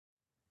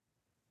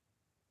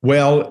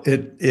Well,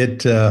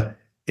 it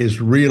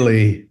is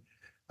really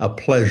a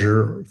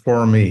pleasure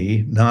for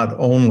me not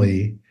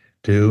only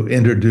to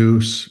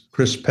introduce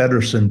Chris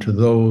Pedersen to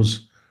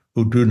those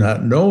who do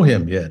not know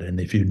him yet. And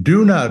if you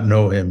do not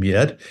know him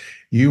yet,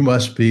 you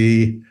must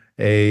be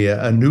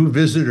a new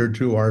visitor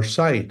to our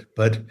site.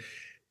 But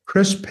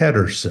Chris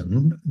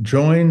Pedersen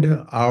joined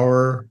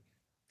our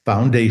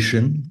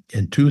foundation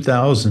in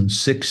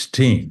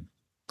 2016.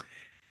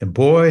 And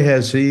boy,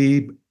 has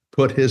he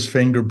put his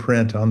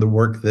fingerprint on the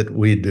work that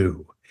we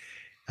do.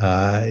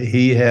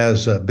 He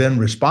has been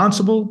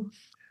responsible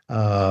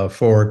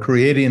for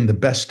creating the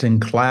best in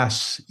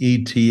class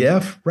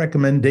ETF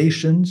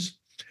recommendations.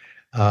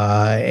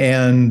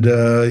 And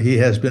he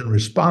has been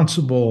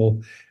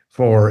responsible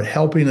for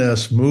helping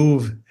us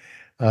move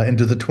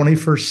into the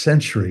 21st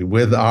century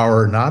with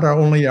our not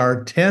only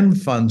our 10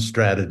 fund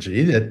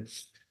strategy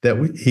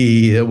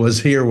he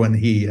was here when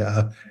he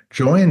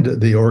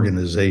joined the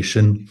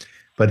organization,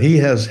 but he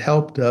has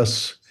helped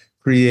us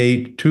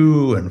create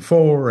two and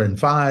four and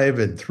five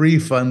and three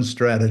fund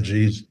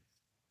strategies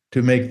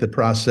to make the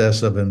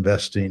process of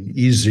investing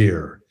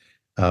easier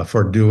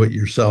for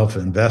do-it-yourself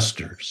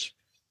investors.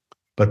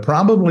 But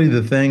probably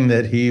the thing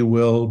that he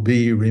will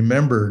be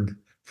remembered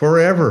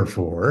forever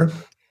for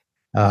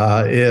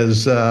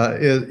is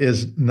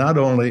not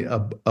only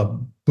a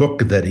book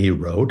that he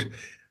wrote,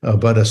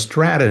 but a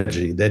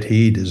strategy that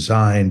he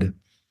designed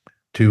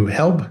to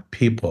help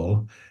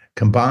people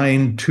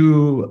combine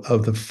two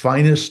of the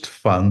finest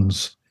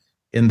funds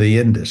in the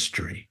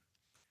industry.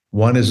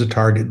 One is a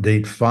target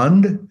date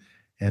fund,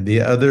 and the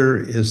other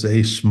is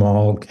a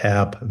small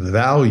cap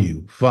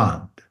value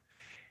fund.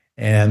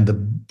 And the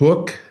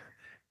book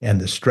and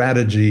the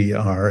strategy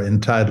are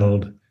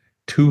entitled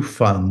Two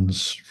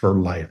Funds for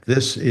Life.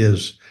 This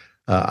is,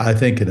 I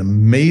think, an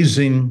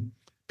amazing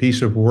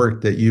piece of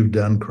work that you've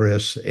done,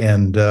 Chris.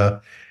 And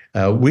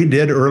we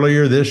did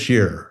earlier this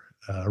year,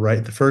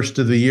 right? The first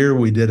of the year,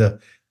 we did a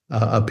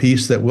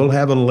piece that we'll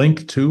have a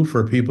link to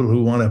for people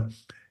who want to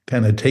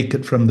kind of take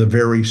it from the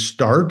very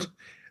start.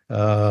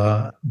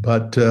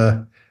 But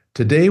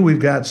today we've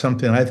got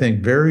something I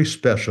think very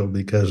special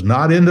because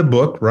not in the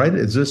book, right?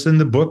 Is this in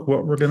the book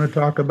what we're going to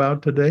talk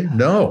about today?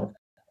 No.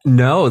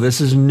 No, this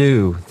is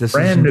new. This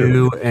Brand is new.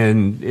 new,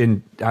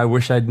 and I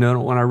wish I'd known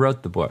it when I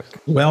wrote the book.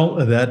 Well,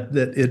 they're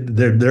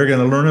going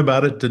to learn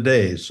about it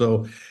today.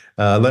 So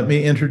let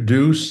me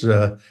introduce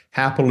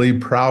happily,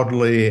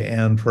 proudly,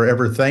 and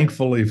forever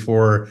thankfully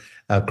for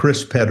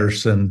Chris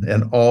Pedersen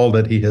and all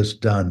that he has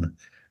done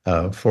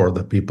for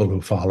the people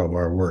who follow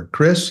our work.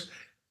 Chris,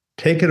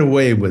 take it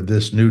away with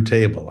this new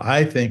table.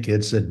 I think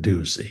it's a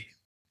doozy.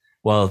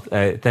 Well,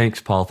 thanks,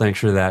 Paul. Thanks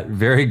for that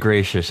very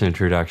gracious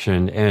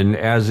introduction. And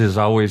as is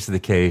always the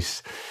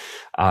case,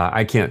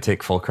 I can't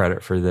take full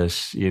credit for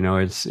this. You know,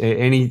 it's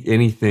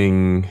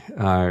anything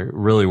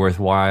really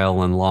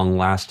worthwhile and long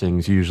lasting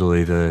is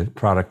usually the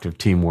product of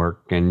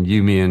teamwork. And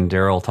you, me, and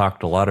Daryl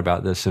talked a lot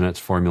about this in its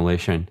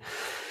formulation.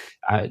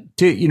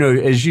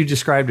 As you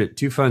described it,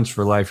 Two Funds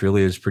for Life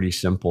really is pretty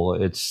simple.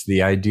 It's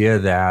the idea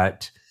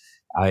that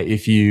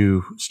if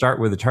you start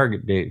with a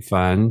target date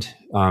fund,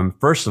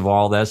 first of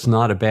all, that's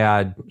not a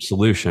bad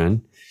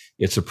solution.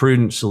 It's a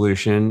prudent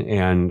solution.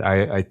 And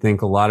I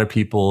think a lot of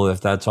people,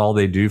 if that's all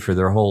they do for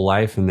their whole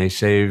life and they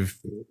save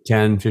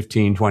 10,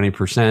 15,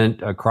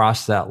 20%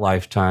 across that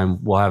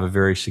lifetime, will have a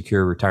very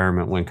secure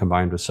retirement when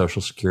combined with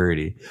Social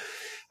Security.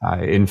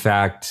 In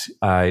fact,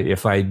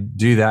 if I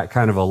do that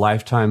kind of a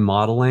lifetime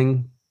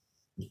modeling,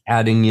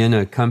 adding in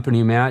a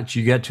company match,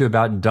 you get to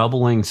about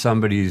doubling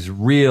somebody's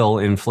real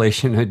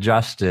inflation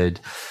adjusted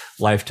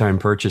lifetime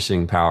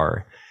purchasing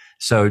power.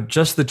 So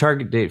just the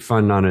target date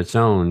fund on its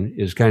own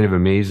is kind of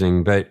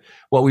amazing. But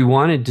what we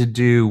wanted to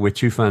do with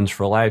Two Funds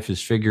for Life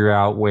is figure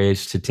out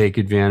ways to take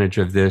advantage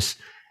of this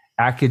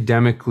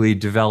academically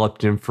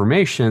developed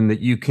information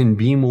that you can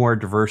be more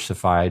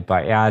diversified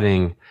by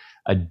adding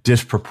a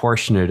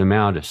disproportionate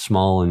amount of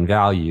small in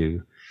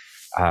value.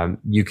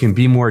 You can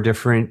be more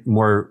different,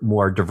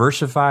 more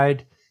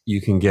diversified.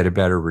 You can get a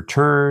better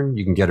return.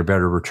 You can get a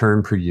better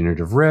return per unit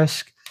of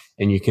risk,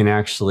 and you can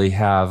actually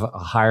have a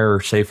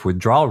higher safe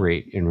withdrawal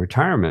rate in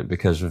retirement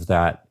because of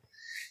that.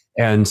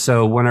 And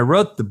so when I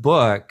wrote the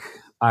book,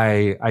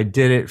 I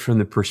did it from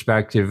the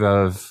perspective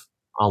of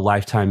a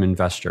lifetime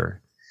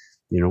investor.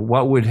 You know,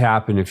 what would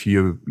happen if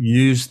you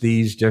use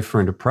these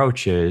different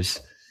approaches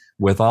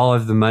with all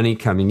of the money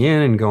coming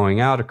in and going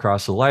out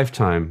across a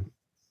lifetime?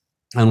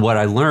 And what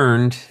I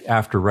learned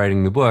after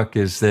writing the book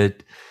is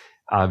that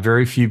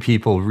very few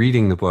people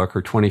reading the book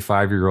are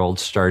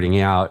 25-year-olds starting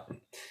out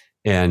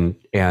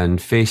and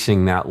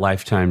facing that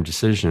lifetime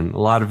decision. A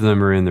lot of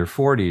them are in their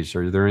 40s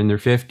or they're in their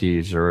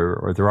 50s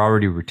or they're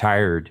already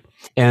retired.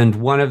 And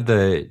one of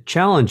the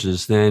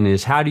challenges then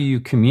is how do you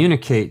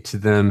communicate to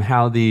them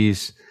how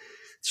these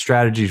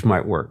strategies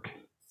might work?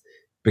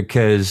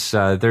 Because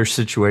their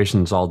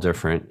situation's all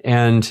different.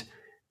 And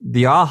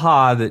the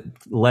aha that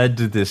led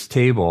to this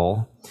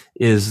table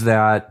is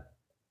that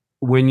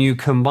when you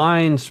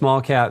combine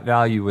small cap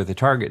value with a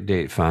target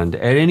date fund,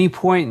 at any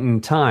point in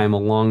time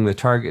along the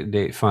target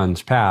date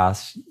fund's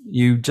path,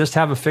 you just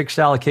have a fixed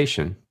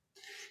allocation.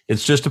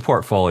 It's just a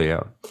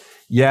portfolio.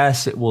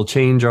 Yes, it will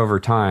change over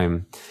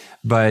time,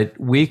 but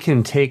we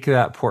can take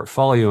that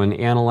portfolio and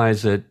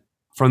analyze it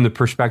from the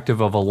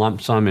perspective of a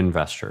lump sum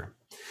investor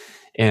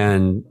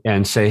and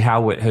say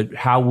how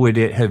would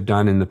it have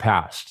done in the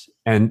past.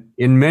 And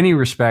in many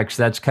respects,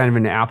 that's kind of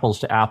an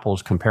apples to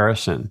apples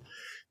comparison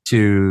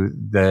to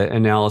the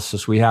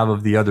analysis we have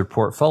of the other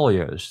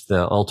portfolios,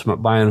 the Ultimate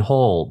Buy and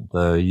Hold,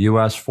 the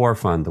US 4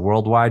 Fund, the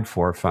Worldwide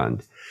 4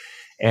 Fund.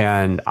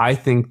 And I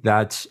think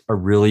that's a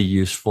really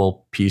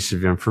useful piece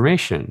of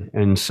information.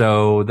 And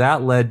so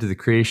that led to the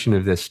creation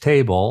of this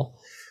table.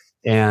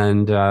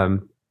 And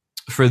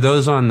for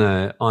those on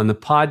the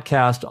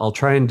podcast, I'll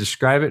try and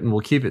describe it, and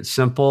we'll keep it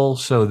simple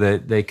so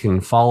that they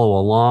can follow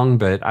along.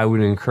 But I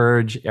would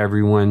encourage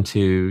everyone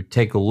to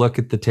take a look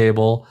at the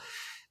table.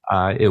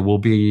 It will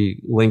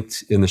be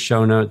linked in the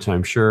show notes,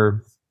 I'm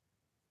sure.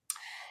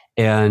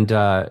 And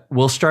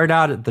we'll start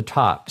out at the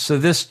top. So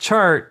this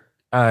chart,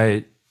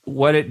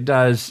 what it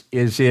does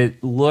is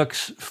it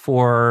looks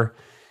for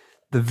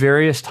the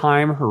various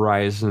time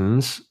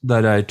horizons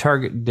that a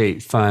target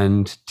date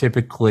fund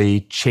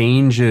typically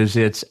changes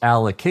its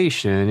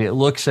allocation. It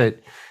looks at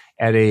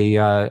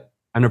an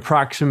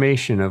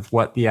approximation of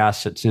what the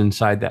assets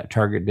inside that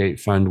target date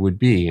fund would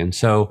be. And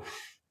so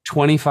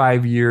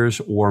 25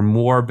 years or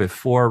more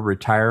before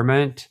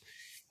retirement,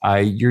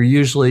 you're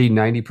usually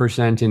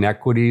 90% in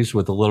equities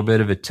with a little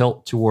bit of a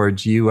tilt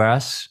towards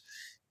US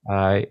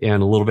and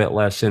a little bit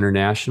less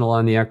international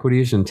on the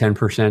equities, and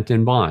 10%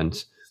 in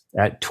bonds.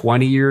 At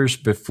 20 years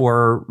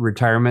before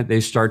retirement,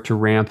 they start to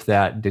ramp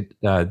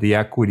the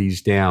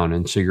equities down.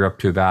 And so you're up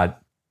to about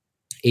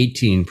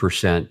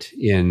 18%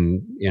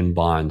 in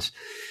bonds.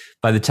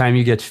 By the time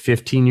you get to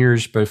 15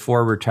 years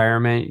before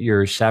retirement,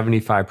 you're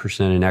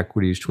 75% in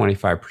equities,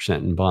 25%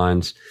 in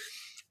bonds.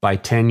 By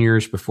 10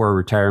 years before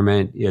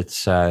retirement,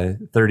 it's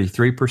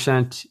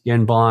 33%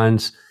 in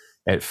bonds.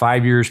 At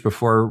 5 years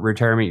before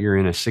retirement, you're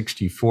in a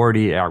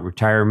 60-40. At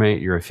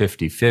retirement, you're a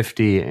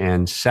 50-50.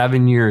 And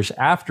 7 years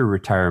after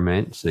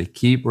retirement, so they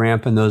keep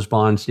ramping those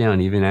bonds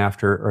down, even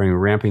after, or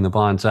ramping the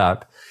bonds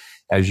up.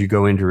 As you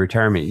go into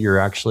retirement, you're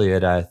actually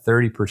at a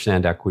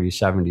 30% equity,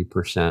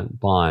 70%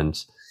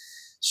 bonds.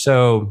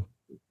 So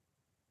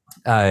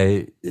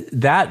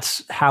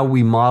that's how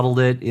we modeled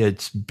it.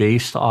 It's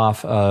based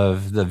off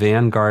of the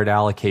Vanguard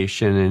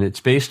allocation, and it's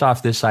based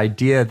off this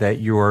idea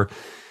that your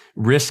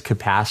risk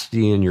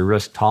capacity and your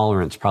risk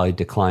tolerance probably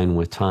decline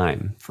with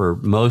time. For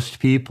most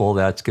people,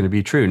 that's going to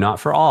be true. Not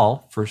for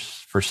all.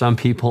 For some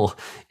people,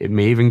 it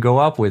may even go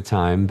up with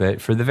time.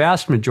 But for the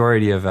vast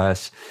majority of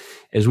us,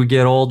 as we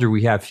get older,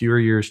 we have fewer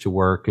years to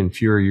work and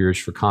fewer years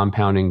for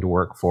compounding to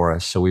work for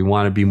us. So we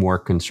want to be more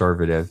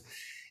conservative.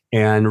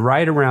 And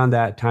right around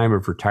that time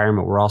of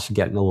retirement, we're also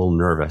getting a little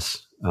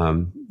nervous.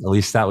 At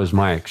least that was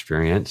my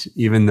experience.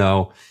 Even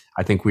though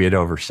I think we had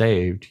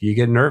oversaved, you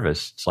get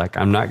nervous. It's like,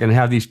 I'm not going to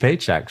have these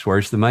paychecks.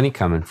 Where's the money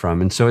coming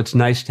from? And so it's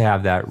nice to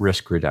have that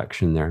risk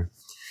reduction there.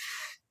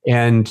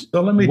 And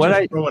so let me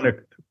throw in a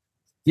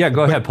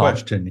go ahead, Paul.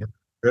 Question,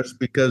 Chris,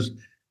 because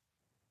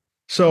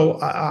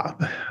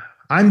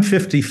I'm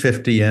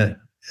 50-50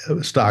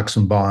 in stocks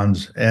and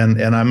bonds,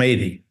 and I'm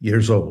 80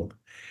 years old.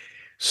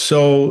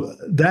 So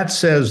that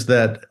says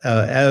that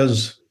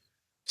as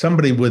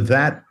somebody with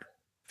that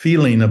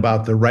feeling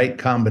about the right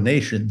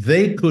combination,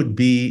 they could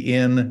be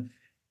in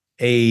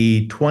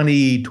a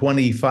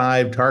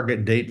 2025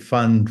 target date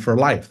fund for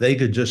life. They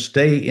could just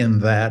stay in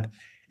that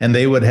and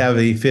they would have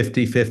a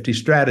 50-50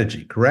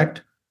 strategy,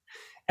 correct?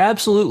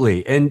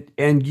 Absolutely. And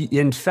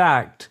in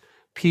fact,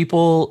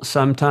 people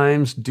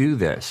sometimes do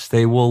this.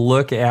 They will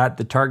look at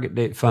the target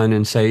date fund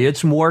and say,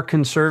 it's more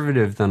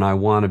conservative than I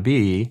want to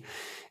be.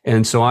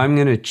 And so I'm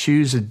going to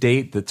choose a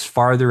date that's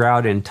farther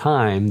out in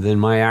time than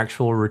my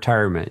actual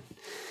retirement.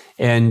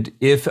 And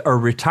if a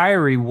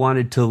retiree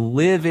wanted to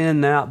live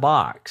in that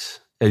box,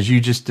 as you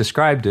just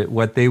described it,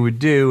 what they would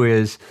do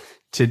is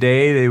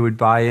today they would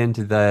buy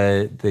into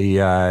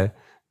the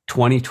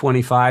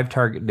 2025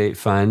 target date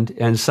fund,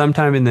 and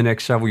sometime in the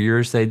next several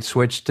years, they'd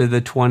switch to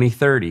the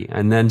 2030,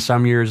 and then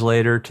some years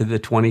later to the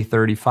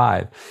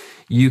 2035.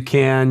 You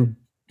can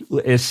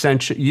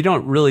essentially, you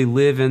don't really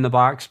live in the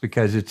box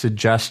because it's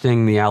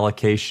adjusting the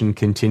allocation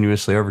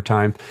continuously over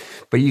time,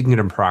 but you can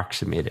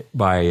approximate it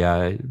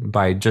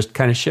by just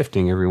kind of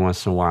shifting every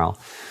once in a while.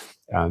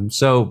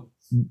 The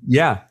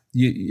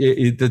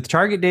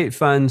target date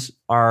funds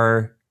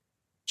are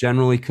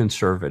generally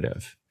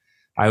conservative.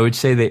 I would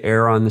say they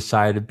err on the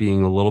side of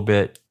being a little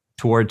bit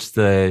towards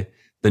the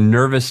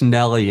nervous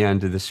Nelly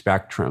end of the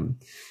spectrum.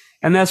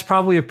 And that's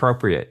probably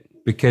appropriate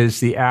because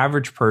the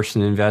average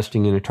person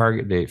investing in a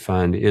target date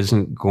fund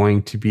isn't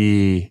going to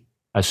be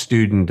a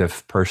student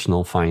of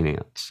personal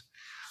finance.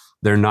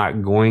 They're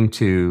not going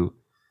to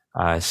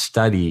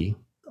study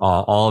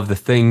all of the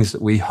things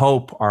that we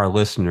hope our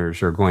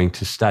listeners are going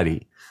to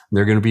study.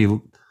 They're going to be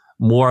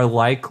more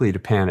likely to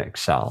panic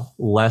sell,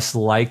 less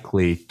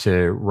likely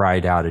to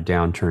ride out a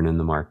downturn in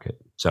the market.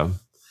 So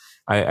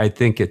I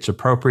think it's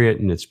appropriate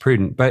and it's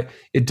prudent, but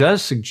it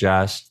does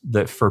suggest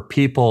that for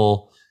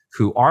people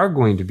who are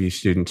going to be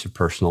students of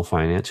personal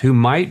finance, who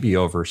might be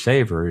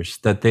oversavers,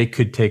 that they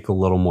could take a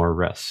little more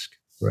risk.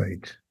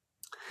 Right.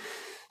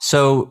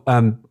 So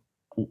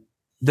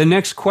the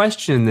next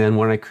question then,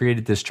 when I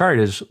created this chart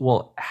is,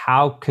 well,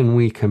 how can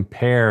we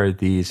compare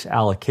these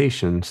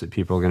allocations that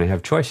people are going to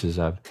have choices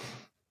of?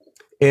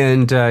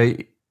 And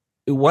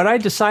what I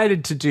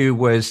decided to do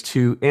was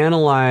to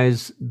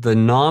analyze the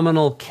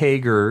nominal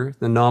CAGR,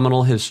 the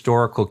nominal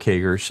historical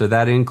CAGR, so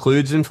that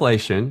includes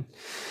inflation,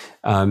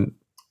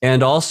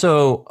 and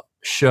also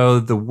show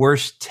the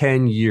worst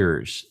 10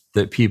 years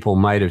that people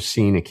might have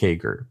seen a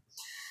CAGR.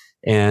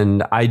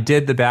 And I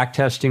did the back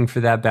testing for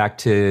that back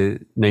to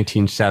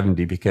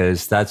 1970,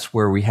 because that's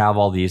where we have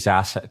all these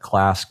asset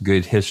class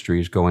good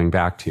histories going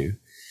back to.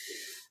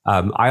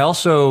 I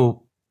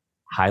also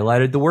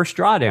highlighted the worst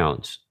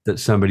drawdowns that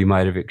somebody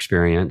might have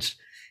experienced.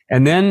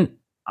 And then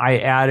I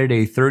added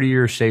a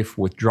 30-year safe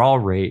withdrawal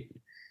rate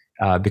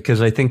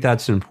because I think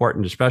that's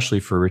important,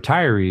 especially for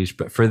retirees.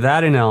 But for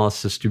that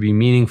analysis to be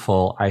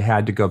meaningful, I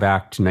had to go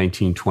back to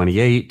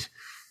 1928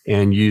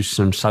 and use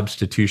some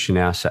substitution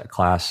asset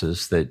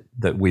classes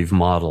that we've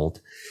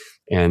modeled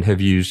and have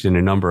used in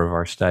a number of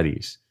our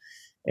studies.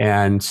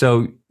 And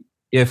so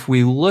if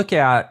we look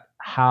at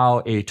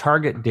how a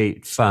target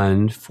date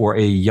fund for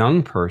a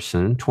young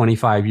person,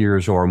 25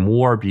 years or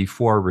more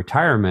before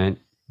retirement,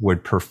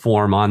 would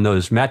perform on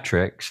those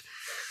metrics,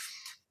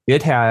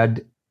 it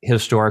had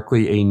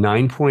historically a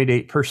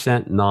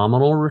 9.8%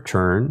 nominal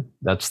return.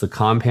 That's the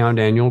compound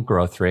annual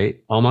growth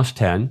rate, almost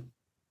 10.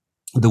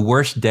 The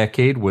worst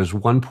decade was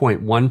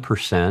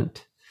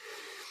 1.1%.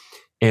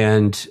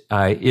 And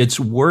its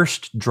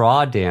worst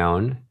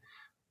drawdown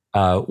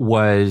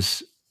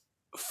was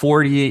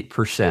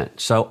 48%.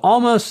 So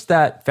almost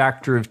that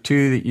factor of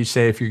 2 that you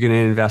say if you're going to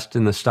invest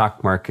in the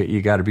stock market,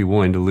 you got to be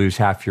willing to lose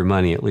half your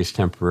money, at least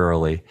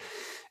temporarily.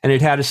 And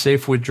it had a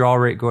safe withdrawal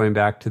rate going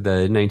back to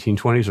the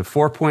 1920s of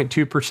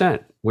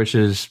 4.2%, which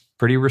is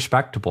pretty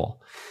respectable.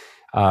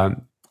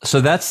 So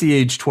that's the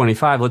age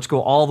 25. Let's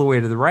go all the way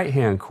to the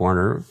right-hand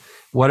corner.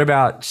 What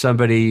about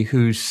somebody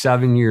who's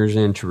 7 years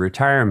into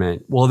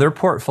retirement? Well, their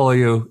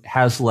portfolio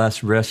has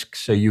less risk,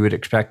 so you would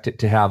expect it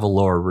to have a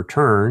lower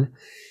return.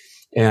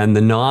 And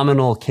the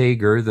nominal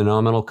CAGR, the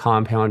nominal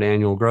compound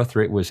annual growth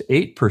rate, was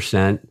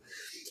 8%.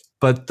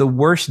 But the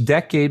worst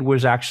decade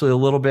was actually a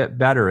little bit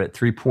better at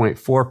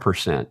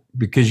 3.4%,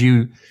 because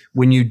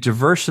when you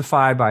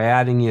diversify by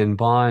adding in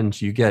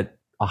bonds, you get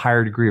a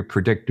higher degree of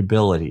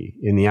predictability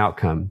in the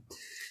outcome.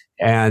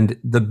 And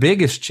the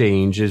biggest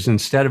change is,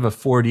 instead of a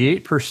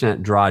 48%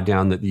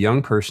 drawdown that the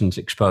young person's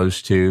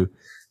exposed to,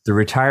 the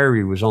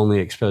retiree was only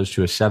exposed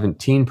to a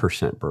 17%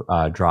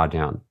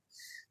 drawdown.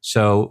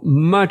 So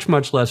much,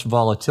 much less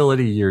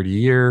volatility year to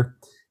year.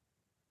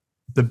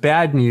 The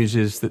bad news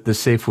is that the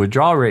safe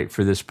withdrawal rate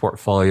for this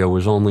portfolio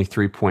was only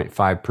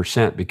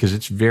 3.5%, because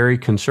it's very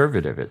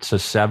conservative. It's a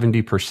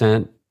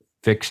 70%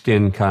 fixed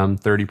income,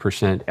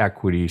 30%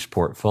 equities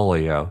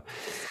portfolio.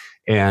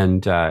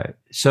 And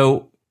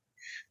so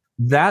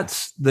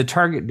that's the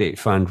target date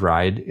fund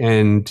ride.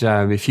 And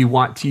if you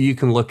want to, you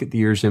can look at the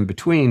years in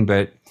between.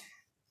 But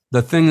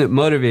the thing that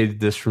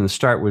motivated this from the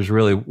start was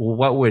really, well,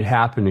 what would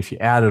happen if you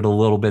added a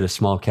little bit of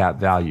small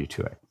cap value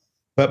to it?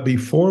 But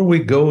before we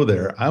go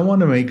there, I want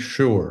to make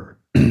sure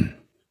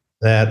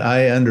that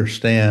I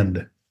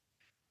understand,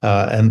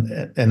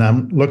 and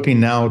I'm looking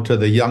now to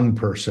the young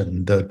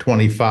person, the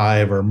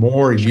 25 or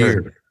more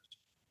years.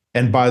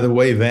 And by the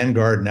way,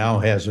 Vanguard now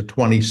has a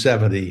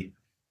 2070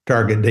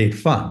 target date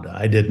fund.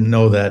 I didn't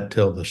know that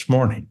till this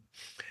morning.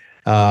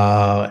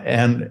 So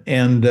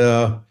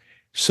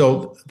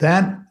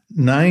that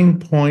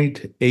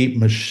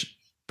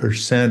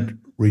 9.8%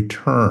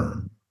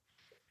 return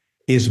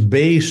is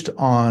based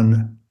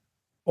on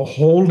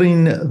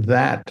holding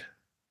that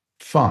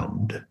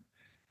fund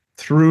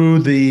through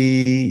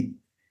the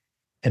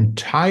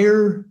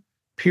entire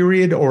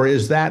period, or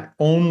is that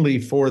only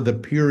for the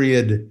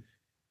period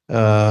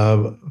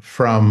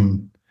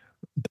from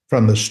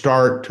the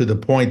start to the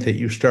point that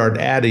you start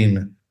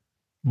adding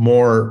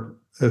more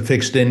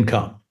fixed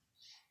income?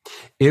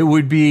 It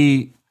would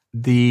be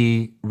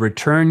the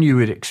return you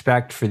would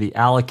expect for the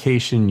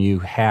allocation you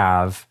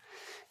have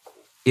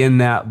in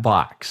that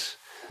box.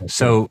 Okay.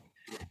 So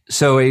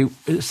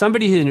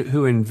somebody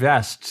who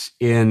invests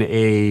in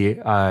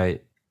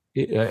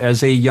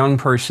as a young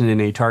person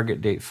in a target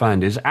date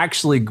fund is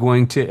actually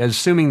going to,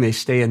 assuming they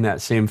stay in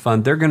that same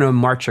fund, they're going to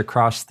march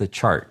across the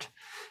chart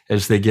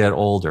as they get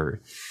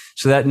older.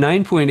 So that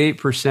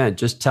 9.8%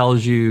 just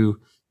tells you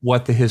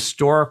what the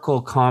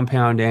historical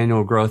compound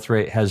annual growth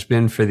rate has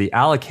been for the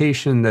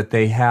allocation that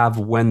they have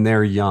when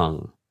they're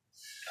young.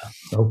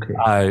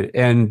 Okay.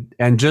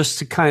 And just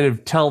to kind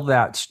of tell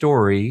that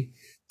story,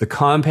 the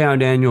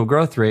compound annual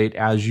growth rate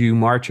as you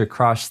march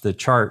across the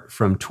chart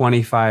from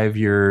 25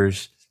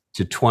 years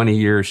to 20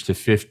 years to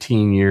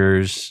 15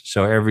 years.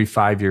 So every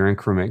 5-year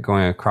increment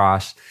going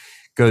across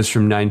goes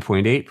from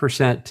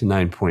 9.8% to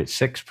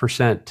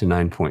 9.6% to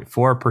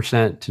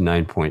 9.4% to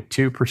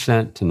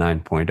 9.2% to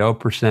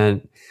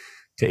 9.0%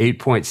 to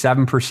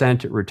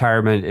 8.7% at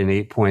retirement and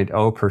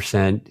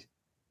 8.0%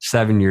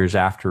 7 years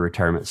after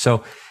retirement.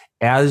 So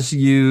if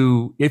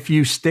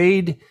you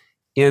stayed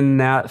in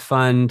that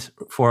fund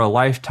for a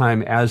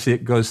lifetime, as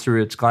it goes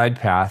through its glide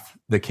path,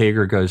 the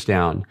CAGR goes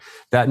down.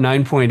 That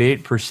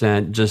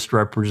 9.8% just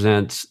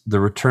represents the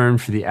return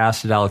for the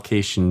asset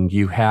allocation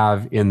you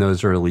have in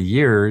those early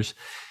years.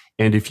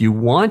 And if you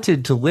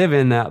wanted to live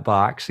in that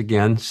box,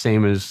 again,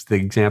 same as the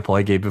example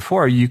I gave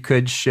before, you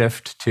could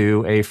shift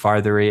to a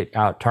farther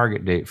out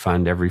target date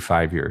fund every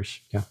 5 years.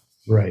 Yeah.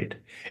 Right.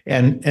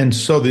 And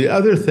so the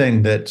other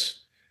thing that's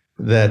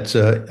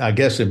I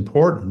guess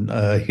important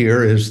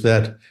here is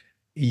that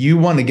you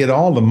want to get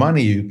all the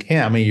money you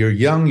can. I mean, you're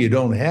young, you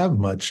don't have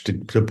much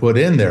to put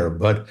in there,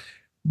 but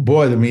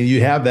boy, I mean,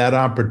 you have that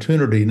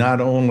opportunity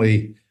not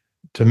only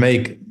to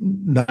make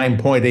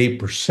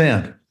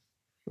 9.8%,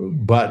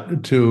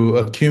 but to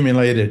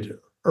accumulate it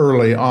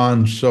early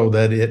on so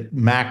that it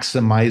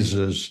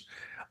maximizes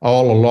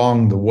all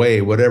along the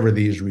way, whatever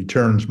these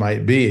returns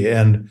might be.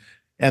 And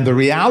the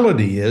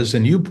reality is,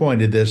 and you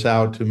pointed this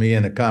out to me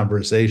in a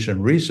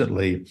conversation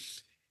recently,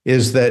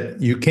 is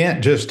that you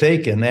can't just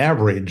take an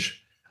average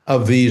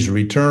of these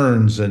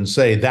returns and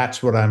say,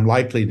 that's what I'm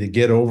likely to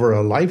get over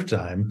a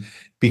lifetime,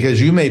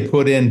 because you may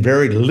put in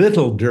very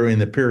little during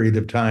the period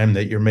of time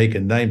that you're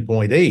making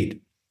 9.8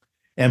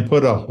 and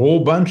put a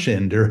whole bunch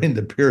in during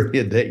the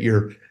period that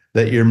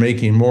you're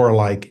making more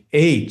like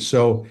 8.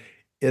 So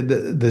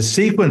the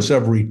sequence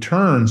of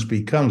returns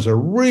becomes a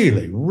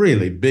really,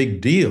 really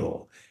big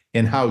deal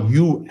in how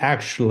you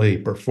actually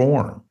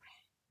perform.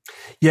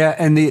 Yeah,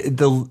 and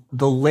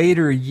the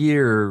later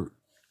year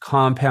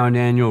compound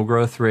annual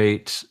growth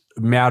rates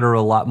matter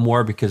a lot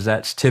more because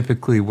that's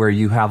typically where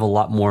you have a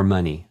lot more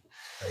money.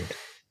 Right.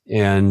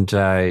 And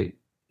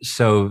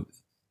so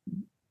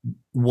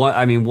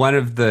one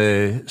of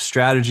the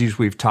strategies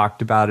we've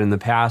talked about in the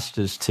past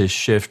is to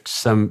shift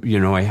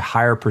a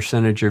higher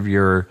percentage of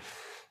your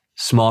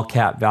small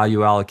cap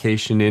value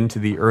allocation into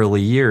the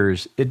early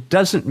years. It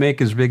doesn't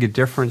make as big a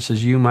difference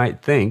as you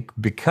might think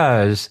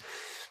because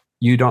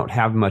you don't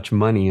have much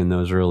money in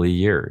those early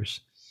years.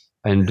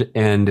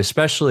 And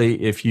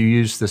especially if you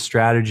use the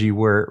strategy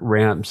where it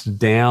ramps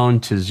down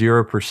to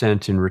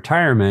 0% in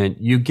retirement,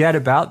 you get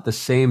about the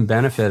same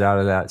benefit out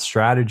of that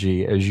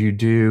strategy as you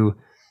do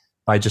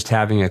by just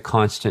having a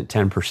constant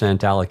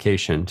 10%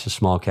 allocation to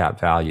small cap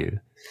value.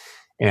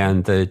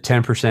 And the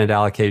 10%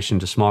 allocation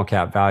to small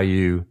cap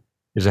value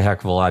is a heck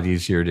of a lot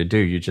easier to do.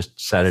 You just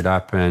set it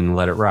up and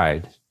let it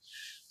ride.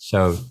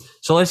 So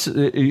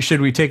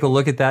should we take a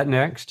look at that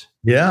next?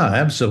 Yeah,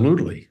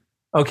 absolutely.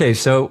 Okay,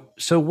 so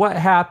what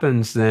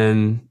happens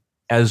then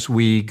as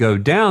we go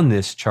down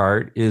this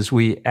chart is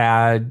we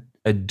add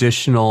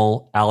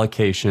additional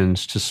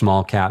allocations to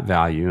small cap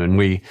value, and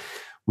we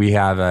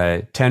have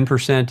a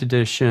 10%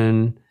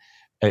 addition,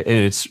 and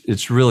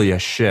it's really a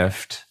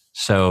shift.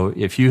 So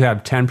if you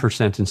have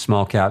 10% in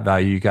small cap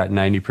value, you got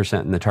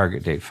 90% in the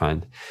target date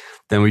fund.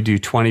 Then we do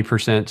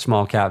 20%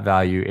 small cap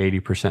value,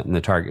 80% in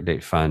the target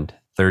date fund,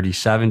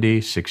 30-70,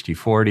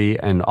 60-40,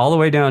 and all the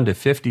way down to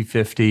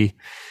 50-50.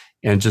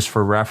 And just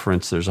for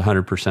reference, there's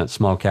 100%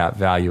 small cap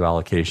value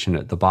allocation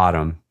at the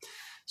bottom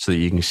so that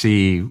you can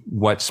see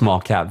what small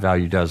cap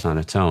value does on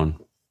its own.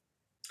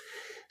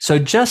 So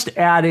just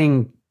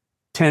adding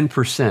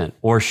 10%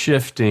 or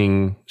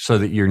shifting so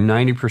that you're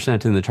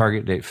 90% in the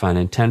target date fund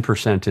and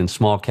 10% in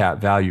small cap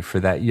value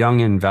for that young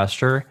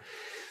investor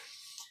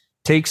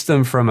takes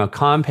them from a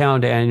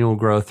compound annual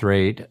growth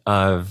rate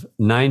of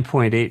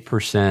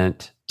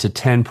 9.8% to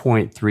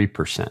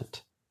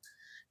 10.3%.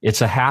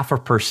 It's a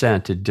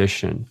 0.5%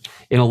 addition.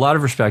 In a lot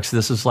of respects,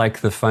 this is like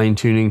the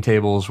fine-tuning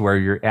tables where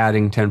you're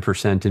adding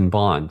 10% in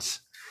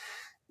bonds.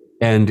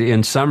 And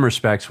in some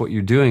respects, what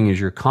you're doing is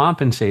you're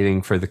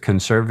compensating for the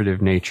conservative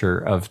nature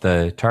of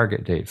the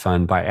target date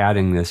fund by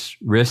adding this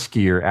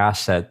riskier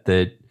asset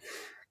that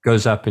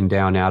goes up and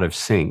down out of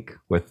sync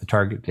with the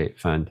target date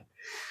fund.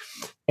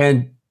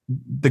 And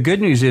the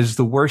good news is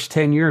the worst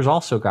 10 years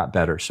also got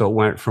better. So it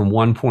went from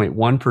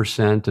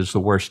 1.1% as the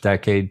worst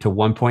decade to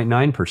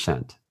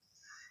 1.9%.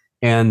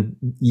 And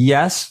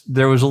yes,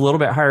 there was a little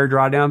bit higher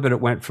drawdown, but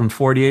it went from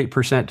 48%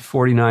 to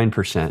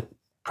 49%,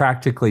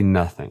 practically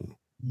nothing.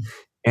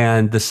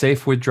 And the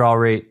safe withdrawal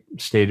rate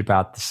stayed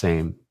about the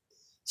same.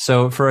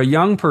 So for a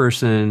young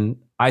person,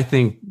 I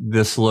think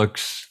this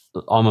looks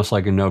almost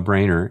like a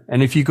no-brainer.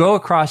 And if you go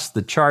across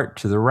the chart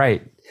to the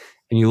right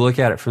and you look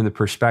at it from the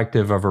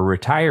perspective of a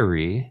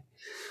retiree,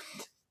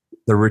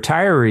 the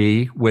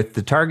retiree with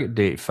the target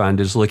date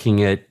fund is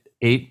looking at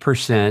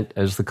 8%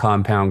 as the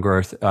compound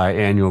growth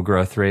annual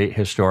growth rate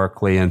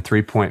historically, and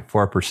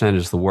 3.4%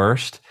 is the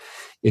worst.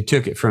 It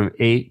took it from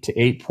 8 to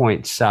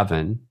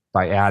 8.7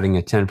 by adding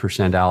a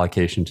 10%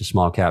 allocation to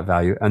small cap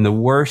value. And the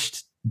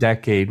worst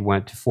decade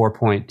went to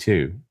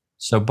 4.2.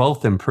 So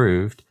both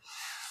improved.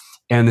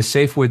 And the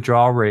safe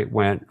withdrawal rate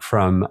went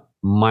from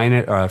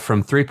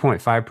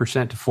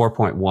 3.5% to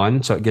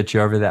 4.1. So it gets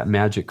you over that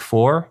magic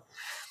 4.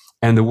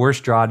 And the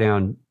worst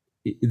drawdown,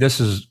 this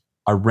is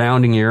a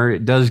rounding error.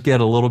 It does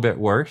get a little bit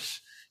worse.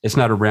 It's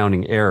not a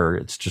rounding error.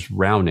 It's just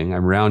rounding.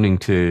 I'm rounding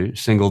to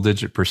single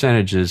digit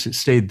percentages. It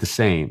stayed the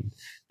same.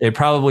 It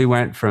probably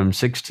went from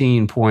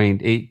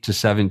 16.8 to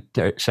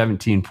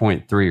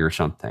 17.3 or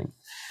something.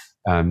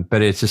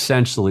 But it's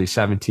essentially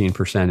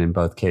 17% in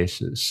both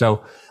cases.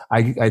 So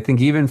I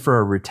think even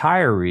for a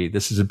retiree,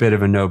 this is a bit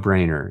of a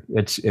no-brainer.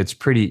 It's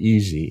pretty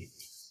easy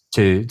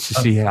to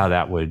see how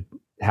that would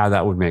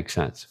make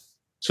sense.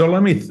 So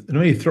let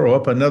me throw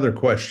up another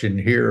question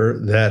here.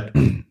 That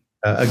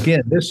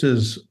again, this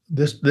is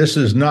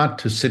not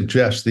to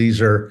suggest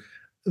these are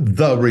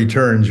the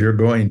returns you're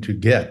going to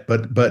get,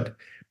 but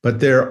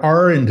there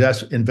are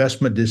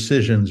investment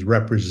decisions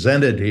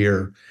represented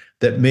here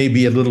that may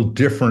be a little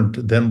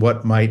different than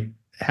what might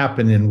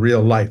happen in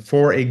real life.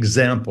 For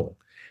example,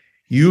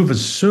 you've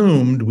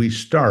assumed we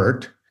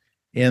start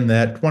in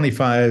that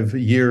 25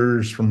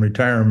 years from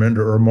retirement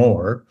or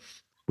more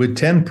with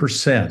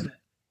 10%.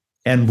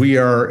 And we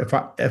are,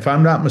 if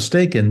I'm not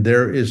mistaken,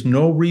 there is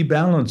no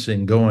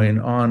rebalancing going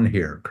on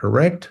here,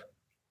 correct?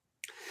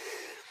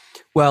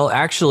 Well,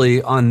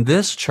 actually, on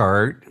this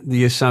chart,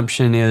 the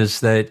assumption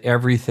is that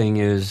everything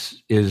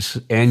is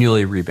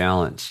annually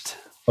rebalanced.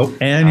 Oh,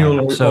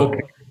 annually.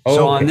 Okay.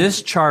 So on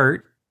this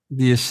chart,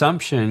 the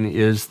assumption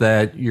is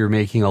that you're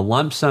making a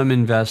lump sum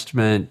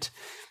investment.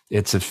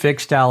 It's a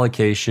fixed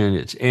allocation.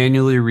 It's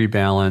annually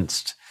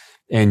rebalanced.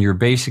 And you're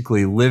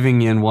basically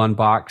living in one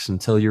box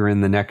until you're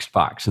in the next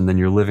box, and then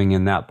you're living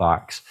in that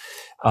box.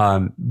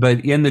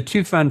 But in the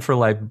Two Fund for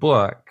Life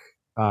book,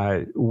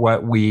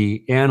 what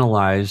we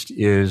analyzed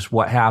is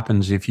what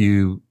happens if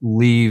you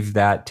leave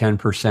that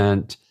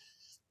 10%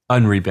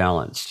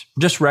 unrebalanced.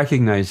 Just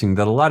recognizing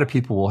that a lot of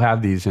people will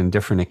have these in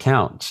different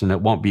accounts, and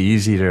it won't be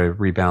easy to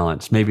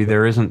rebalance. Maybe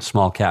there isn't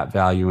small cap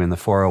value in the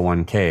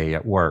 401k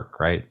at work,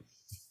 right?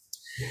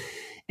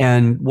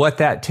 And what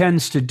that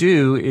tends to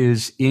do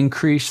is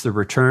increase the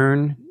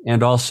return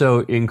and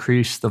also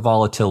increase the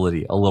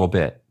volatility a little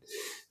bit,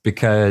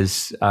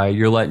 because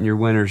you're letting your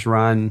winners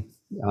run.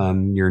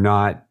 You're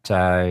not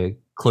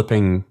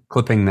clipping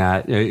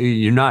that.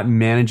 You're not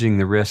managing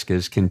the risk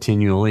as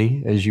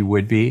continually as you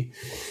would be.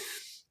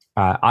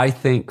 I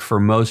think for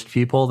most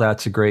people,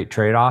 that's a great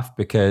trade-off,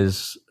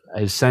 because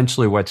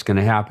essentially what's going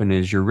to happen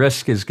is your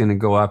risk is going to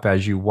go up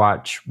as you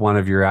watch one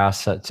of your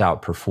assets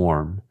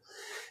outperform.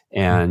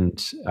 And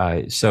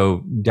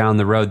so down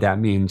the road, that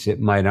means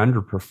it might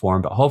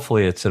underperform, but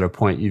hopefully it's at a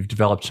point you've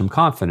developed some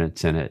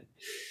confidence in it,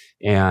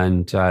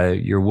 and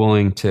you're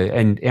willing to,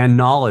 and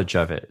knowledge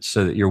of it,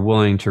 so that you're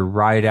willing to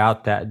ride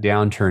out that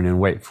downturn and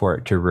wait for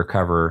it to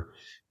recover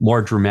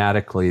more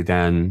dramatically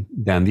than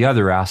the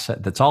other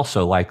asset that's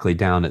also likely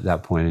down at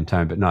that point in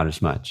time, but not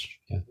as much.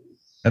 Yeah.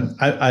 And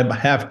I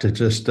have to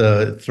just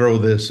throw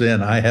this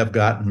in. I have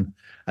gotten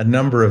a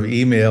number of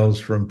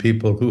emails from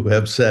people who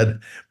have said,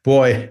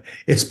 boy,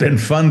 it's been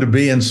fun to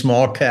be in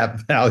small cap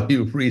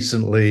value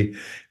recently,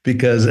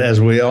 because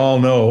as we all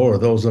know, or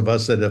those of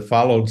us that have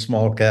followed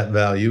small cap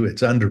value,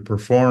 it's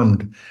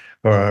underperformed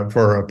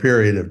for a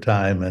period of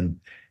time. And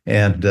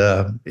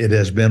it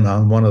has been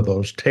on one of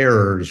those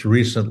terrors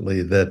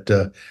recently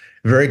that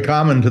very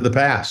common to the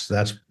past.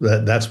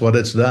 That's what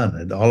it's done.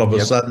 And all of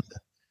a sudden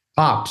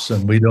pops,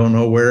 and we don't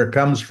know where it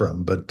comes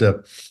from. But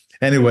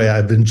anyway,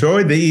 I've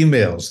enjoyed the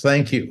emails.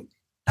 Thank you.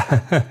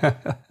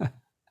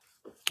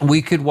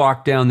 We could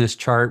walk down this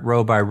chart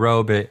row by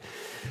row, but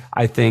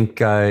I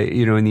think,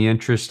 in the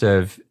interest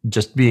of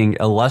just being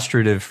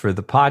illustrative for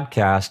the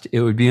podcast,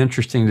 it would be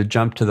interesting to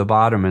jump to the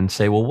bottom and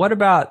say, well, what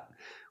about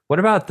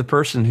the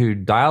person who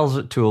dials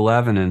it to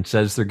 11 and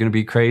says they're going to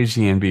be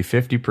crazy and be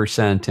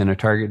 50% in a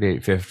target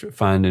date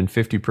fund and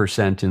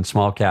 50% in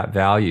small cap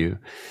value?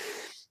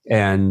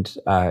 And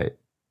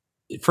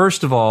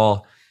first of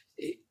all,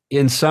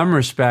 in some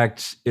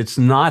respects, it's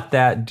not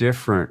that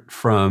different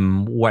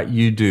from what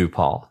you do,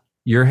 Paul.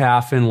 You're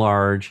half in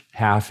large,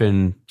 half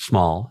in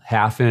small,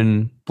 half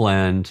in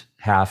blend,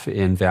 half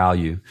in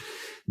value.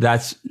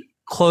 That's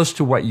close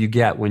to what you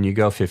get when you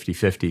go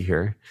 50-50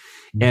 here.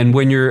 And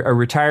when you're a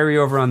retiree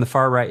over on the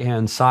far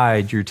right-hand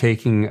side, you're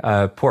taking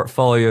a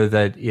portfolio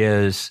that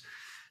is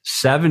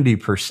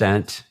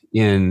 70%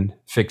 in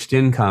fixed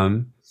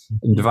income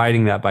and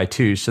dividing that by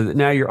 2, so that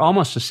now you're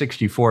almost a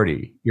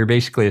 60-40. You're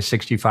basically a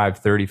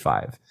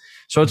 65-35.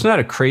 So it's not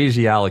a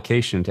crazy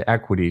allocation to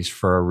equities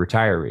for a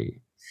retiree.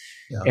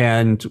 Yeah.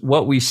 And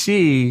what we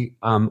see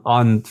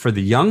for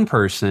the young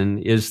person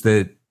is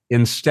that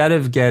instead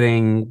of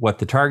getting what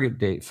the target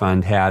date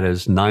fund had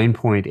as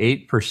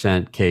 9.8%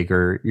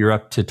 CAGR, you're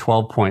up to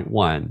 12.1.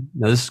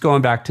 Now, this is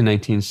going back to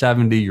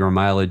 1970. Your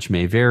mileage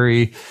may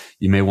vary.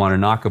 You may want to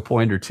knock a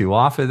point or two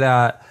off of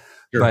that,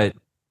 sure.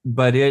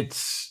 But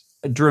it's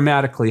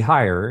dramatically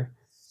higher,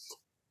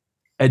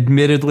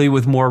 admittedly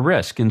with more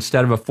risk.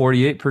 Instead of a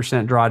 48%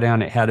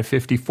 drawdown, it had a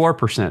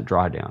 54%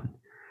 drawdown.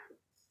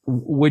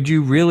 Would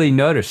you really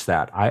notice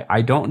that?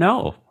 I don't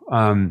know.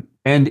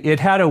 And it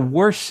had a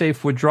worse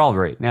safe withdrawal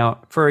rate.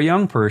 Now, for a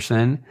young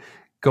person,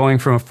 going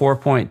from a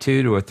 4.2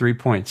 to a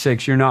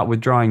 3.6, you're not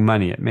withdrawing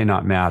money. It may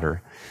not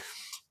matter.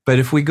 But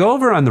if we go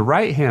over on the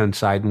right-hand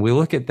side and we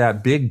look at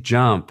that big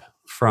jump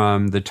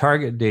from the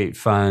target date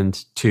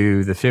fund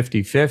to the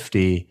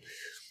 50/50,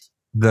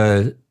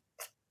 the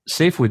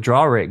safe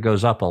withdrawal rate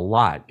goes up a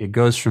lot. It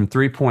goes from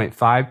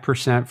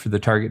 3.5% for the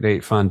target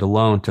date fund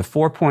alone to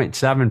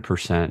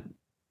 4.7%.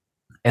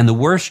 And the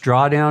worst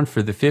drawdown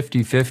for the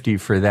 50/50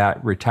 for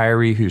that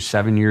retiree who's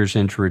 7 years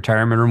into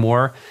retirement or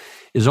more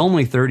is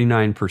only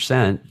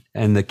 39%.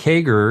 And the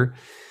CAGR,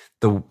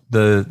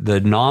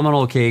 the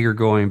nominal CAGR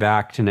going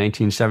back to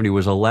 1970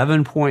 was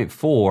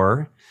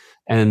 11.4,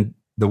 and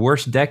the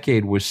worst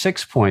decade was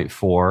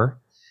 6.4.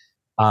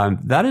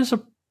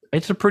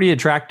 It's a pretty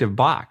attractive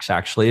box,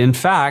 actually. In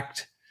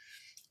fact,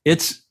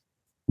 it's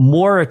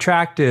more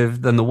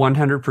attractive than the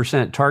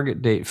 100%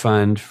 target date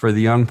fund for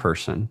the young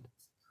person.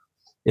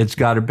 It's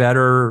got a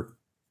better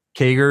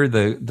CAGR.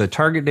 The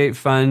target date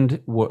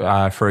fund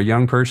for a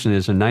young person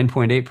is a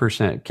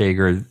 9.8%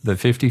 CAGR. The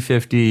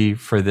 50/50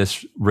 for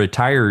this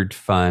retired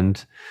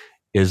fund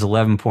is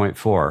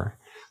 11.4.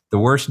 The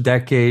worst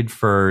decade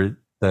for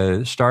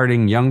the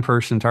starting young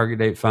person target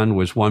date fund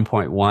was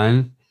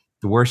 1.1.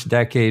 The worst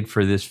decade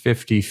for this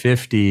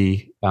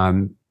 50/50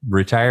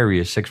 retiree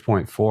is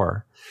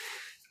 6.4.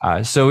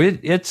 So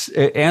it's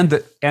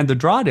the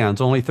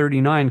drawdown's only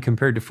 39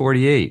 compared to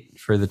 48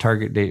 for the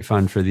target date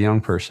fund for the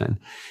young person.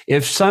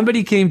 If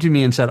somebody came to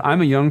me and said,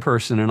 I'm a young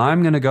person and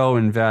I'm going to go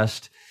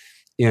invest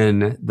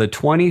in the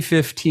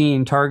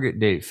 2015 target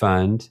date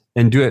fund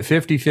and do it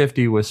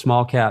 50/50 with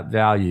small cap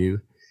value,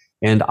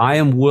 and I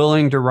am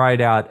willing to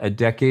ride out a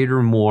decade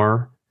or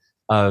more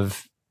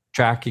of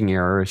tracking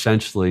error,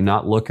 essentially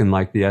not looking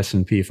like the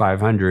S&P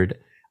 500,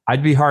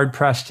 I'd be hard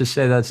pressed to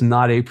say that's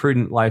not a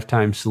prudent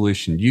lifetime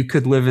solution. You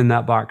could live in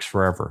that box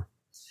forever.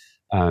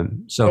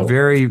 So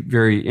very,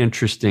 very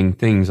interesting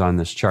things on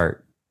this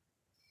chart.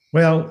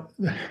 Well,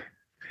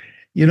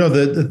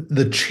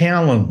 the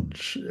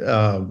challenge,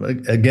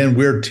 again,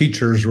 we're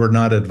teachers, we're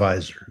not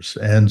advisors.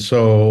 And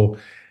so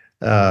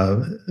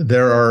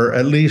there are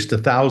at least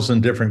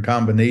 1,000 different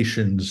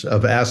combinations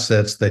of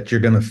assets that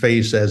you're going to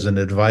face as an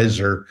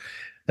advisor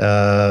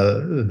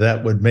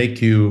that would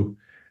make you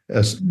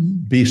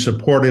be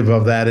supportive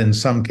of that in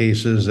some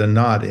cases and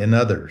not in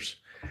others.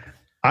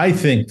 I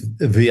think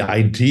the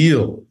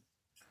ideal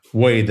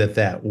way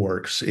that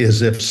works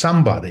is if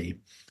somebody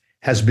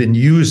has been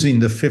using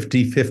the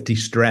 50/50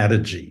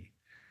 strategy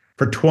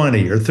for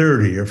 20 or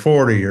 30 or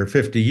 40 or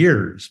 50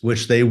 years,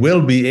 which they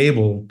will be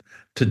able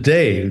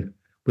today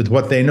with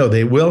what they know.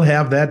 They will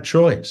have that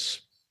choice.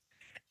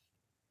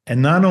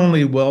 And not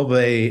only will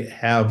they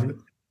have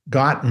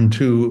gotten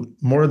to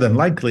more than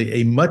likely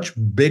a much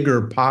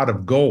bigger pot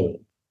of gold,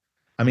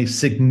 I mean,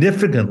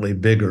 significantly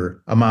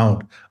bigger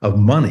amount of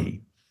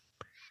money,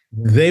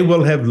 they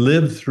will have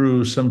lived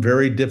through some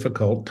very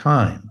difficult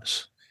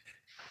times.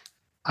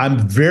 I'm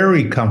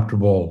very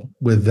comfortable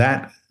with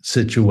that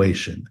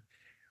situation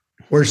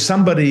where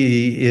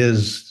somebody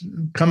is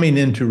coming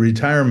into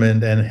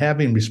retirement and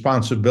having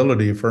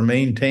responsibility for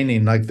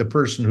maintaining, like the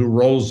person who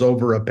rolls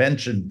over a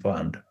pension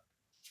fund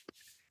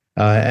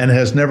and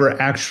has never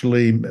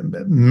actually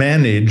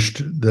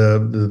managed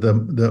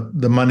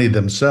the money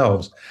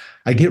themselves.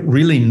 I get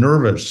really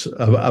nervous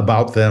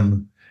about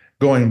them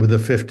going with a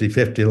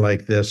 50/50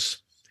 like this,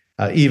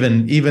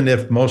 even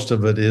if most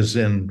of it is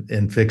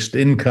in fixed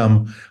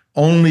income,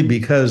 only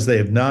because they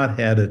have not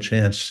had a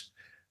chance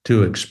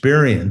to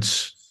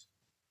experience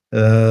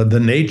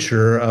the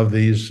nature of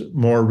these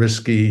more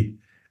risky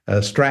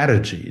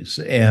strategies.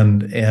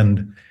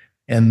 And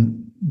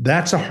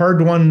that's a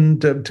hard one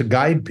to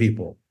guide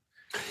people.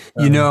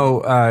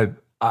 I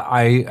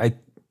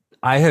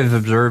have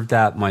observed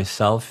that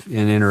myself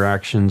in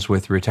interactions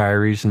with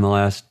retirees in the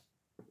last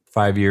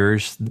 5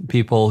 years,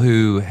 people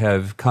who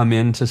have come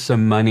into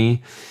some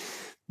money,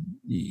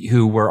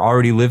 who were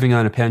already living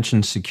on a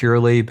pension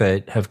securely,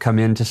 but have come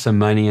into some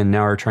money and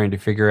now are trying to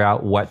figure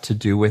out what to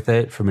do with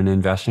it from an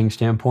investing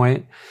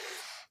standpoint.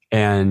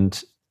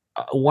 And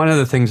one of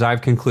the things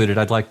I've concluded,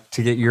 I'd like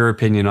to get your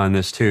opinion on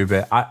this too,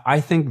 but I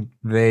think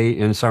they,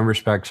 in some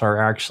respects, are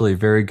actually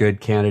very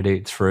good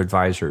candidates for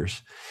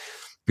advisors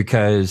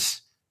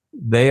because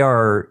they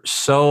are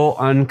so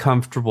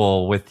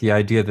uncomfortable with the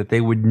idea that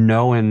they would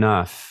know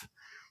enough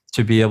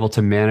to be able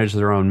to manage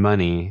their own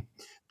money.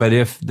 But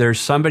if there's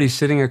somebody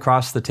sitting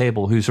across the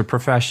table who's a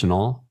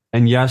professional,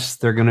 and yes,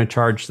 they're going to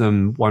charge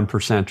them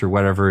 1% or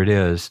whatever it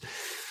is,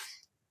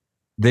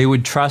 they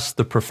would trust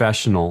the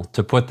professional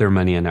to put their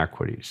money in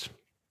equities.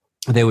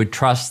 They would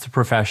trust the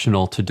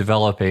professional to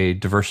develop a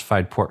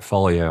diversified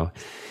portfolio.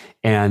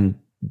 And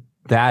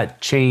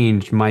that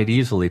change might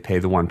easily pay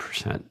the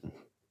 1%.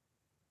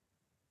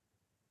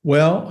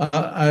 Well,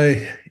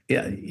 I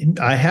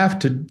have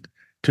to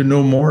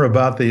know more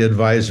about the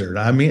advisor.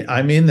 I mean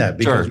that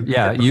because sure,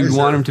 yeah, you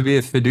want them to be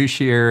a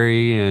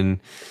fiduciary and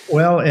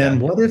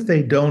what if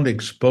they don't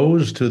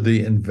expose to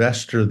the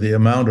investor the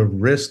amount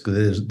of risk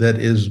that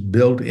is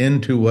built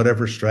into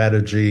whatever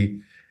strategy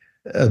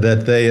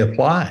that they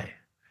apply.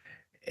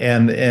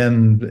 And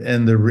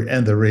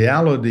the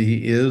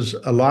reality is,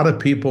 a lot of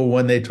people,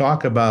 when they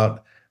talk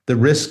about the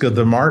risk of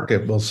the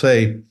market, will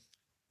say,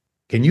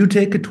 can you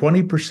take a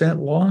 20%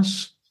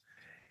 loss?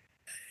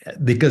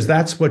 Because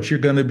that's what you're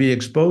going to be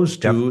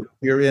exposed Yep. to if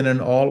you're in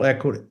an all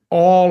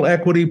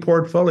equity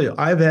portfolio.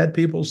 I've had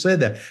people say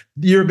that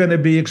you're going to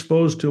be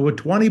exposed to a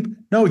 20.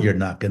 No, you're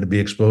not going to be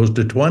exposed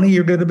to 20.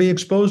 You're going to be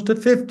exposed to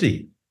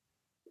 50.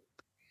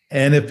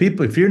 And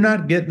if you're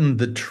not getting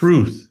the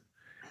truth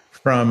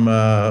from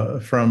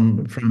the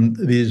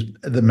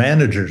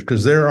managers,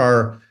 because there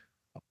are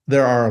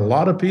a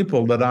lot of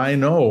people that I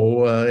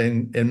know,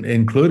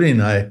 including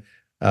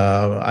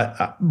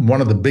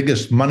one of the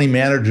biggest money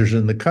managers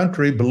in the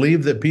country,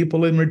 believe that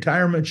people in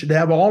retirement should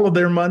have all of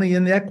their money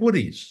in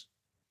equities.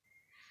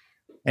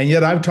 And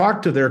yet I've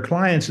talked to their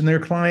clients, and their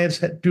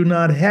clients do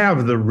not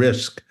have the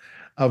risk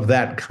of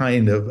that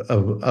kind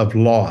of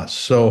loss.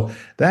 So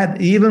that,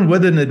 even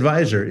with an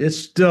advisor, it's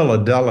still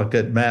a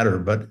delicate matter,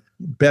 but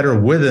better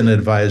with an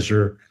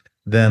advisor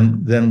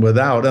than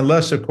without,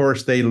 unless, of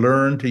course, they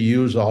learn to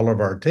use all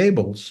of our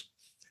tables,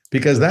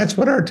 because that's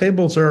what our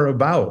tables are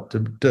about,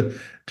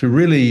 to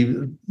really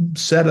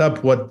set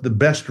up what the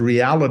best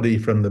reality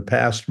from the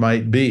past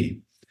might be.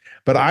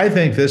 But I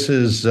think this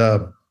is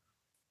an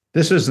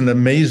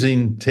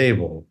amazing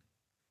table,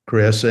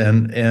 Chris,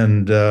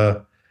 and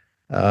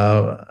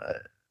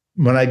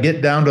when I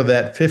get down to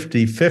that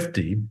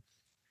 50-50,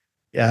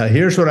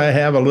 here's what I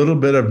have a little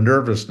bit of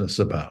nervousness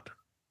about.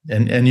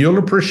 And you'll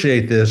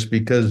appreciate this,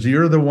 because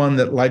you're the one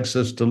that likes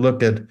us to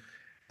look at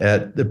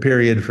the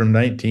period from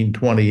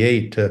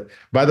 1928 to,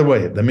 by the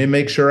way, let me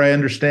make sure I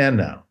understand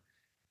now.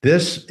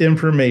 This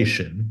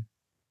information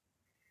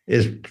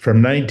is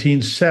from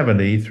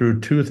 1970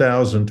 through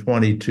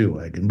 2022.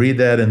 I can read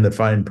that in the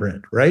fine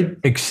print, right?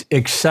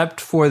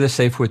 Except for the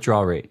safe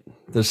withdrawal rate.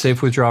 The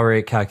safe withdrawal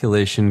rate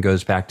calculation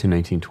goes back to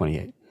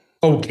 1928.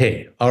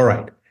 Okay, all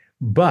right.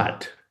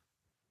 But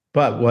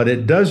what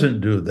it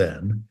doesn't do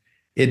then,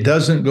 it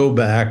doesn't go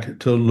back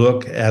to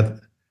look at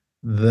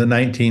the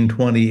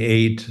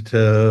 1928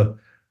 to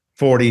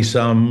 40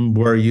 some,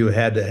 where you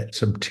had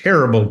some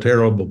terrible,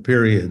 terrible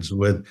periods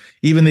with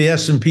even the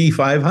S&P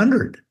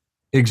 500.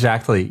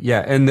 Exactly.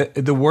 Yeah. And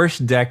the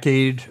worst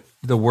decade,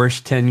 the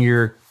worst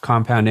 10-year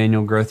compound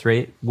annual growth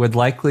rate would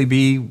likely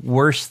be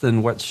worse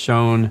than what's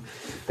shown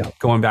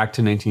going back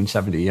to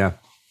 1970. Yeah.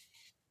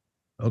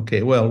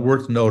 Okay. Well,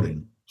 worth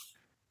noting.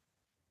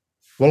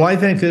 Well, I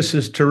think this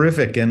is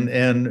terrific.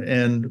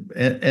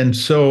 And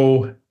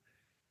so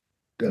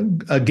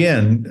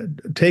again,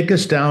 take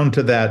us down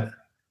to that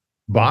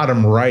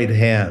bottom right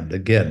hand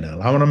again. Now,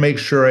 I want to make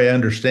sure I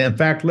understand. In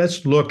fact,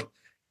 let's look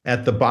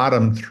at the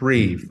bottom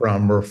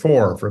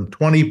four, from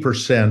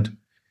 20%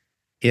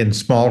 in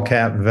small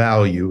cap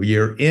value.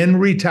 You're in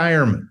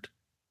retirement,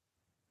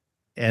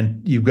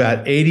 and you've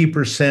got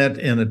 80%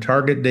 in a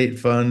target date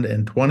fund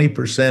and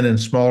 20% in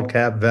small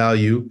cap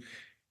value.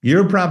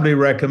 You're probably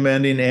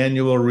recommending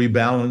annual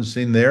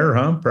rebalancing there,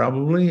 huh?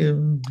 Probably.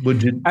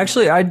 Would you?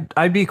 Actually,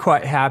 I'd be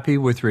quite happy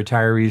with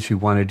retirees who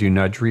want to do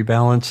nudge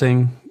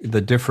rebalancing. The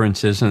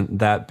difference isn't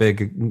that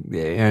big,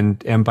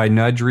 and by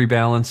nudge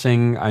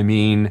rebalancing, I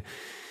mean,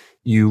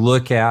 you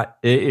look at,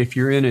 if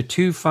you're in a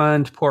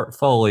 2-fund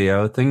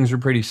portfolio, things are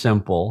pretty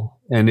simple.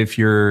 And if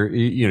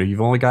you've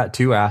only got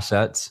 2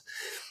 assets,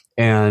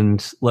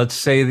 and let's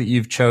say that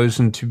you've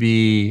chosen to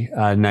be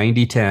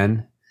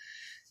 90-10,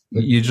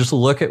 you just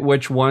look at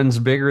which one's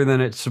bigger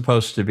than it's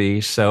supposed to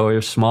be. So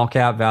if small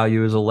cap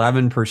value is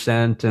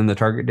 11% and the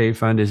target date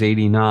fund is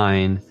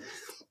 89,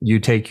 you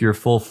take your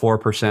full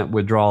 4%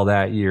 withdrawal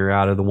that year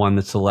out of the one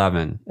that's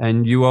 11,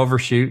 and you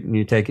overshoot and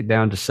you take it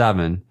down to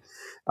 7.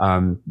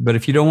 But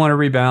if you don't want to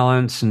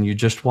rebalance and you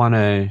just want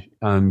to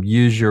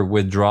use your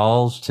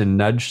withdrawals to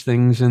nudge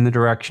things in the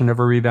direction of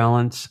a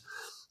rebalance,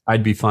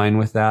 I'd be fine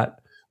with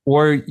that.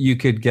 Or you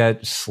could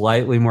get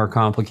slightly more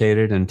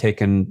complicated and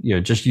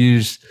just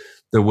use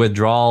the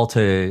withdrawal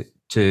to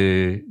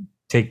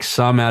take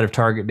some out of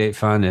target date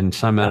fund and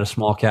some out of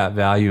small cap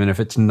value. And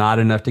if it's not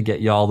enough to get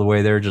you all the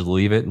way there, just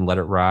leave it and let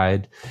it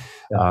ride.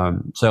 Yeah.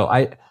 So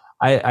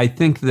I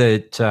think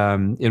that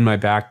in my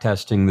back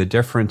testing, the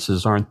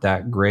differences aren't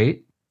that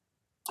great.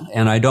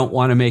 And I don't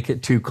want to make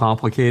it too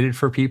complicated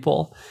for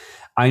people.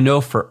 I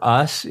know for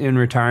us in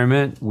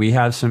retirement, we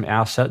have some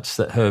assets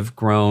that have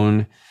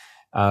grown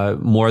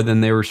more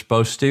than they were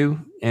supposed to.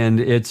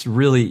 And it's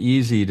really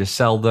easy to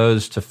sell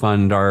those to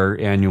fund our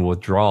annual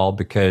withdrawal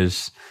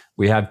because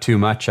we have too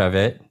much of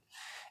it.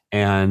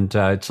 And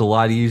it's a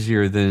lot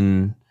easier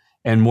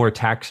and more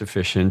tax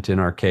efficient in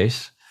our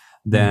case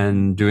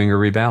than doing a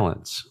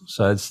rebalance.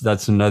 So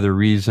that's another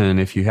reason,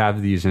 if you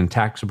have these in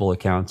taxable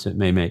accounts, it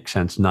may make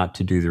sense not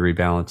to do the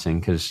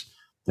rebalancing, because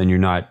then you're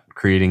not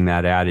creating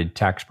that added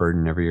tax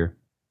burden every year.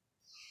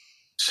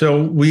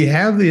 So we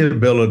have the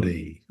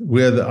ability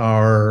with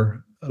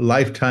our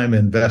lifetime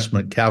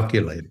investment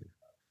calculator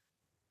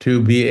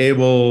to be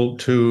able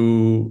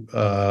to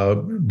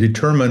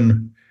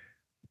determine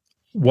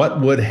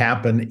what would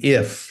happen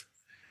if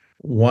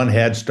one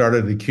had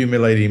started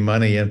accumulating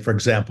money in, for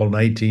example,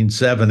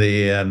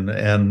 1970,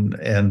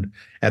 and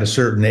at a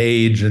certain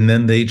age, and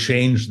then they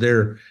changed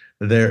their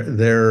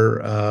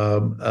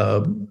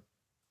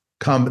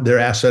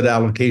asset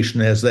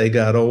allocation as they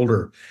got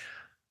older.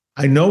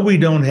 I know we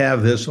don't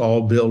have this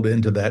all built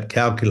into that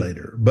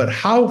calculator, but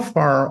how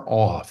far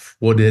off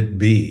would it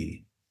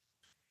be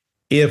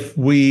if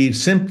we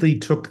simply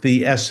took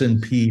the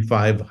S&P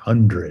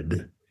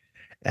 500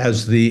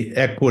 as the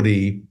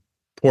equity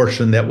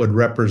portion that would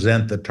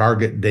represent the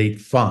target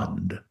date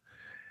fund,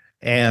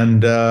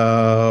 and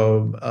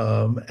then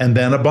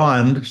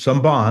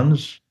some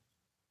bonds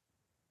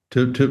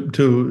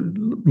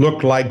to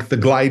look like the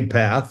glide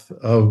path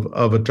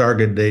of a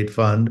target date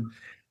fund,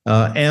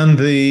 and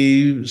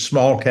the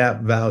small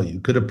cap value?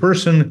 Could a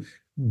person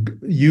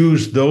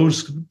use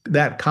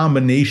that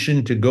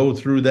combination to go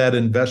through that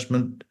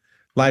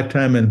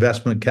lifetime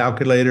investment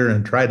calculator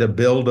and try to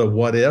build a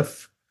what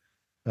if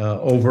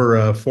over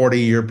a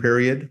 40-year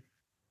period?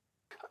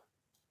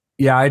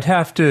 Yeah, I'd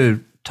have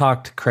to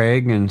talk to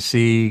Craig and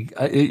see.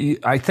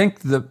 I think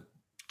the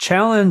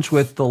challenge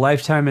with the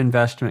lifetime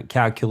investment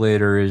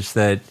calculator is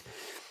that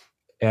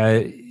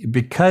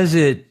because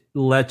it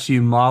lets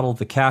you model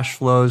the cash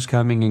flows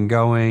coming and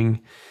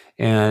going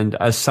and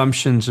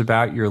assumptions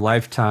about your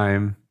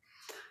lifetime,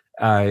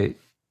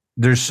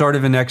 there's sort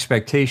of an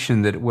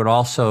expectation that it would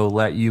also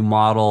let you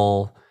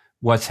model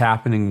what's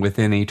happening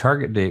within a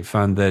target date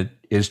fund that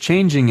is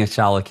changing its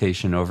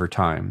allocation over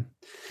time.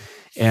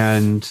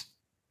 And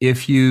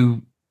if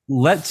you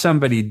let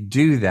somebody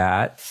do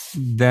that,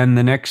 then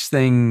the next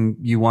thing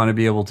you want to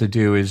be able to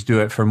do is do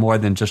it for more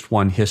than just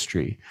one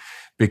history.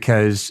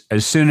 Because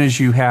as soon as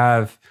you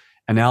have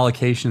an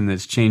allocation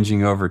that's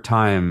changing over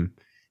time,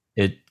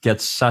 it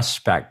gets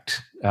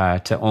suspect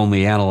to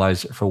only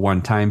analyze it for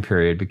one time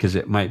period, because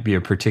it might be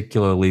a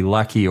particularly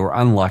lucky or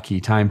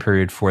unlucky time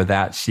period for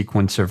that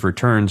sequence of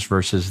returns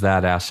versus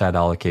that asset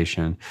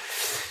allocation.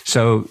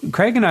 So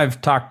Craig and I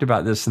have talked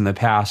about this in the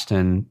past,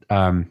 and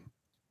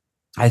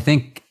I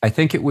think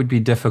it would be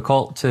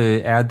difficult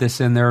to add this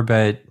in there,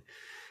 but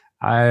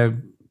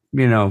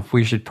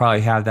we should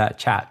probably have that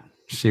chat,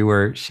 see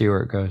where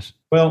it goes.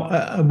 Well,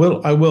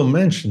 I will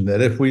mention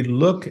that if we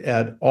look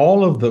at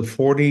all of the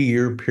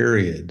 40-year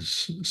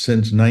periods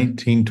since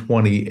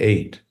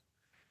 1928,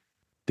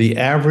 the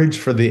average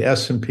for the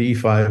S&P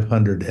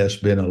 500 has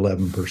been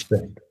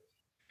 11%.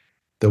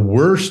 The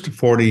worst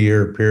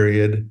 40-year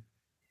period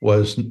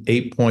was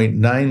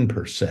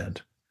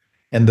 8.9%.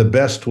 And the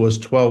best was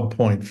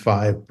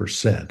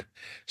 12.5%.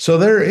 So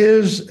there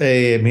is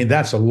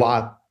that's a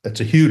lot. That's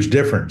a huge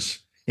difference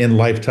in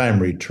lifetime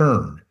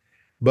return.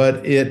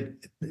 But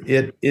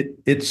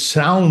it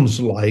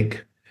sounds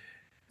like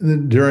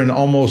during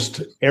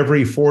almost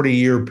every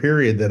 40-year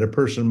period that a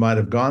person might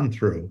have gone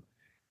through,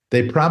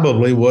 they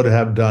probably would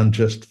have done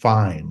just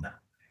fine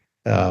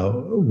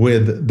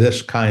with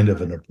this kind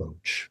of an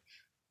approach.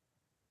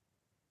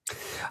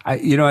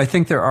 I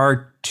think there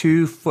are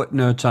two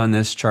footnotes on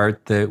this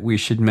chart that we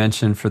should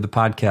mention for the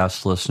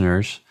podcast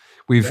listeners.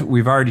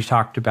 We've already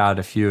talked about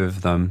a few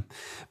of them,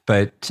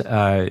 but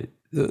the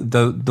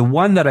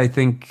one that I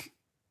think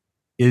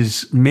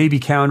is maybe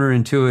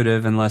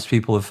counterintuitive, unless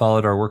people have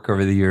followed our work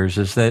over the years,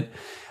 is that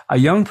a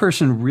young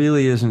person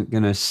really isn't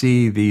going to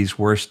see these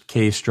worst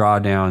case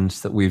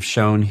drawdowns that we've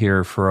shown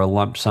here for a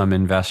lump sum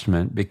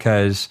investment,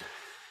 because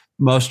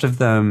most of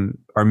them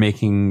are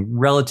making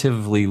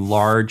relatively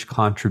large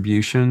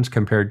contributions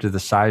compared to the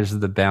size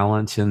of the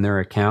balance in their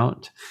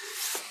account.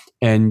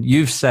 And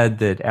you've said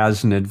that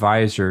as an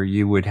advisor,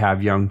 you would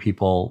have young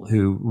people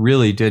who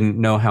really didn't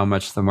know how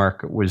much the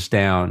market was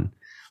down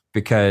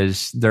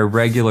because their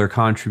regular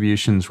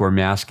contributions were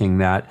masking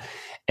that.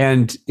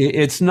 And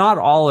it's not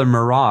all a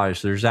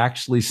mirage. There's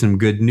actually some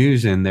good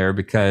news in there,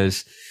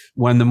 because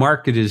when the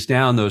market is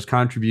down, those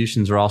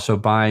contributions are also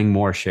buying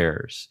more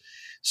shares.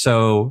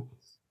 So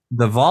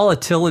the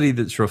volatility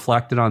that's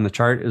reflected on the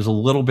chart is a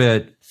little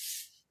bit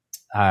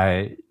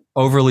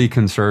overly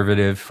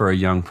conservative for a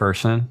young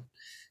person.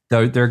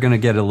 They're going to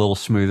get a little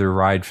smoother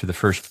ride for the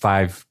first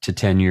 5 to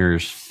 10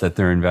 years that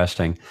they're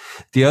investing.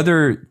 The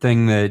other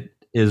thing that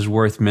is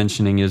worth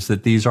mentioning is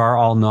that these are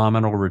all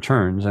nominal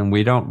returns, and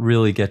we don't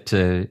really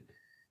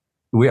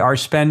our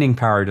spending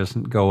power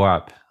doesn't go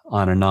up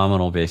on a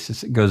nominal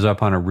basis. It goes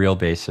up on a real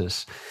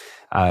basis.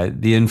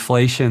 The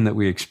inflation that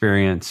we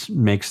experience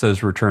makes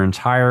those returns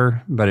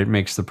higher, but it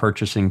makes the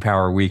purchasing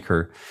power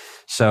weaker.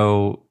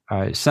 So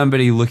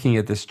somebody looking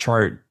at this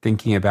chart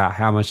thinking about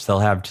how much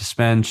they'll have to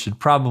spend should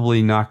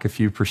probably knock a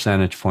few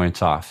percentage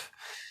points off.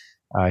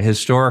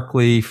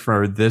 Historically,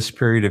 for this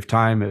period of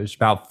time, it was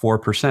about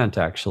 4%,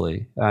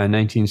 actually.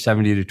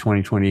 1970 to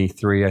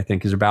 2023, I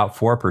think, is about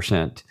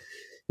 4%.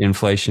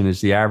 Inflation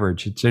is the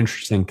average. It's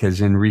interesting because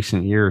in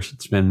recent years,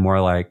 it's been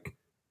more like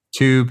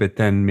 2, but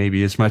then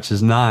maybe as much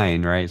as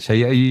 9, right? So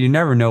you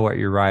never know what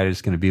your ride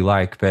is going to be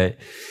like. But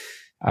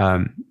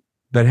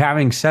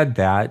having said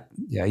that,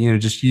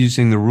 just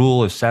using the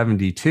rule of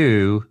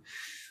 72,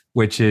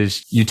 which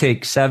is you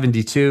take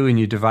 72 and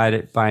you divide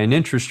it by an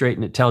interest rate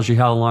and it tells you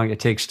how long it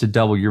takes to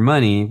double your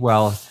money.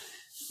 Well,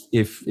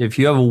 if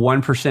you have a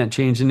 1%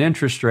 change in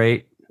interest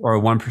rate or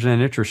a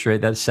 1% interest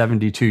rate, that's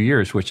 72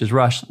 years, which is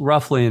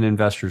roughly an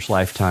investor's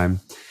lifetime.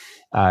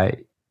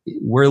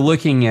 We're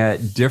looking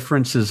at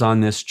differences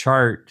on this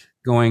chart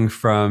going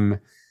from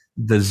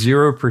the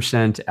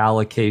 0%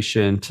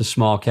 allocation to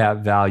small cap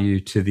value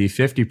to the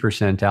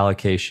 50%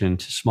 allocation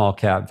to small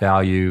cap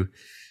value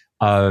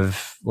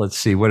of, let's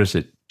see, what is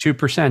it?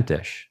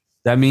 2%-ish.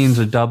 That means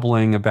a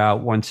doubling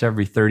about once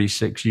every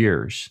 36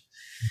 years.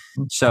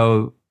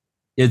 So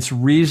it's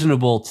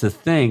reasonable to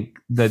think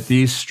that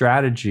these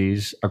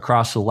strategies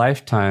across a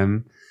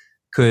lifetime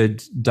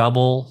could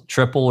double,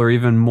 triple, or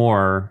even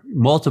more,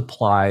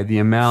 multiply the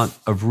amount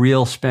of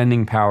real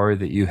spending power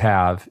that you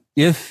have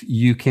if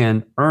you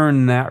can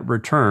earn that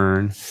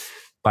return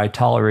by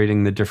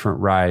tolerating the different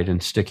ride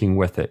and sticking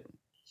with it.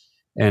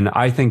 And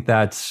I think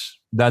that's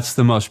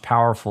the most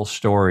powerful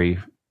story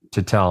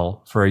to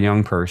tell for a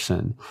young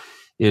person,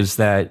 is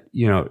that,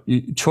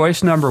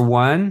 choice number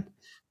one,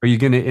 are you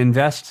going to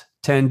invest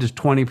 10 to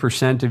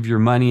 20% of your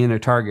money in a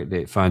target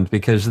date fund?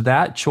 Because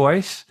that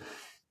choice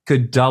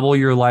could double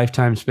your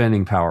lifetime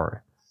spending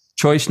power.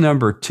 Choice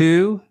number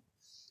two,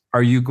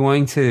 are you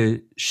going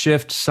to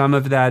shift some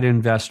of that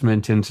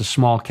investment into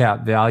small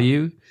cap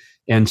value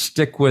and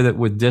stick with it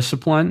with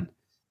discipline?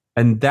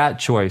 And that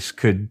choice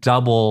could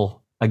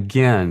double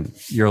again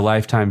your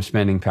lifetime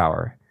spending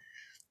power.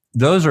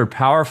 Those are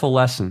powerful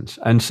lessons.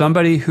 And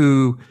somebody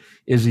who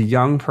is a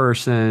young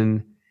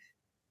person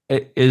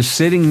is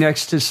sitting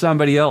next to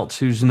somebody else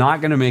who's not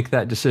going to make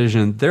that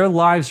decision, their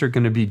lives are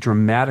going to be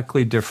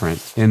dramatically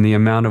different in the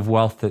amount of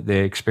wealth that they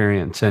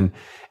experience. And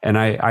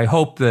I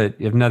hope that,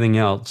 if nothing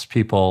else,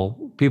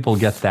 people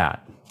get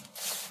that.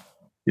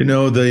 One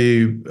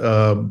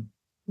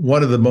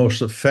of the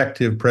most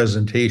effective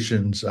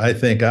presentations I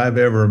think I've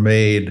ever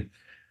made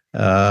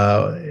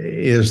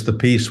is the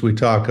piece we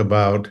talk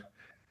about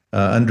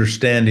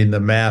understanding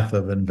the math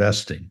of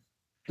investing.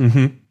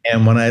 Mm-hmm.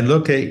 And when I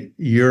look at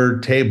your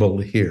table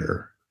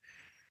here,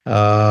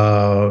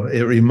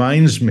 it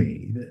reminds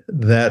me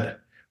that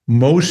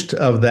most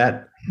of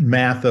that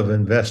math of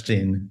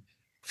investing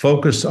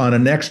focused on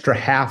an extra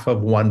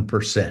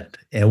 0.5%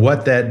 and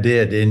what that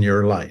did in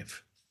your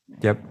life.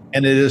 Yep.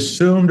 And it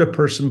assumed a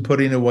person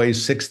putting away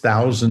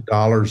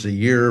 $6,000 a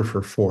year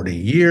for 40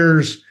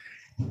 years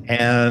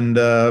and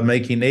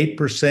making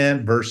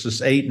 8%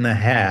 versus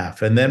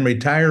 8.5%, and then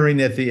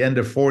retiring at the end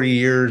of 40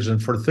 years,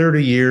 and for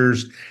 30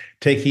 years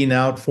taking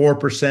out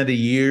 4% a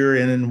year,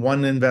 and in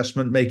one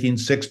investment making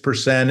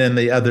 6% and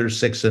the other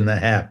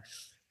 6.5%.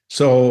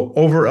 So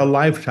over a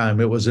lifetime,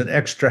 it was an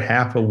extra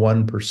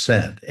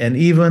 0.5%. And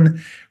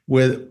even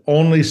with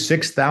only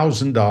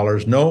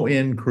 $6,000, no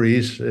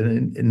increase,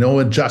 no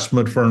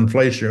adjustment for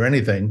inflation or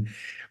anything,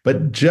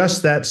 but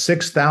just that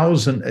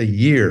 $6,000 a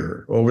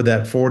year over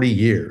that 40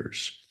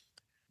 years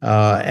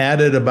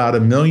added about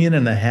 $1.5 million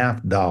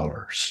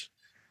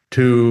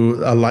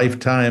to a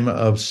lifetime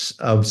of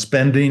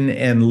spending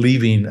and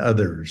leaving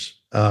others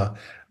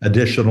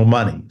additional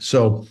money.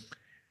 So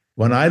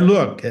when I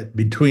look at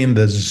between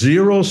the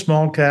 0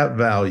 small cap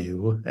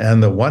value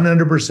and the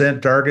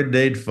 100% target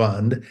date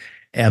fund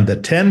and the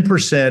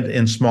 10%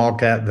 in small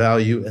cap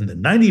value and the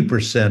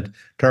 90%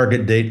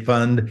 target date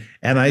fund,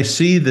 and I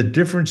see the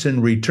difference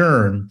in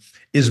return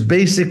is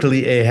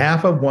basically a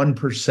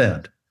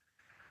 0.5%.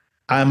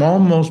 I'm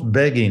almost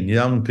begging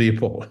young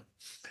people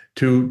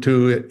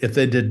to if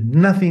they did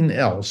nothing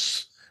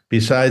else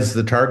besides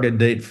the target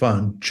date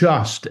fund,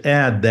 just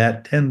add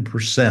that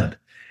 10%,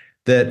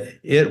 that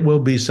it will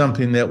be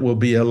something that will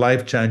be a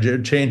life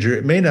changer.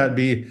 It may not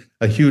be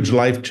a huge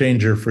life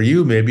changer for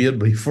you, maybe it'll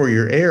be for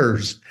your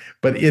heirs,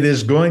 but it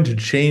is going to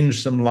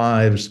change some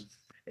lives,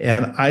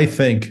 and I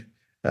think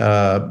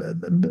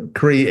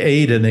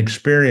create an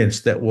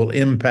experience that will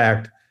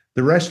impact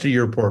the rest of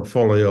your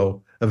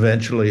portfolio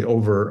eventually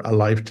over a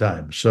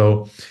lifetime.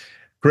 So,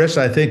 Chris,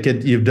 I think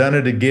you've done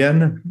it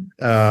again.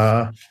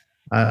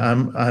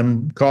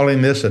 I'm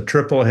calling this a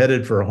triple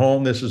headed for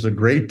home. This is a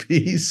great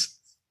piece.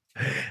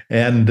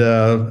 And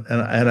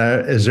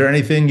is there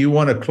anything you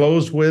want to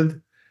close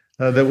with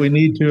that we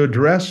need to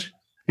address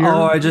here?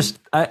 Oh,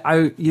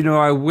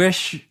 I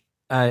wish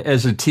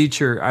as a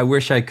teacher, I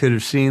wish I could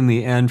have seen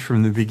the end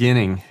from the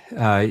beginning.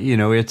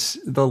 It's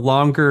the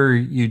longer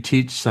you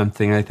teach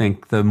something, I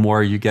think the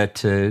more you get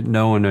to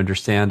know and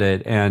understand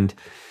it. And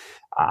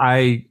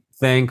I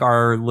thank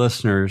our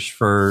listeners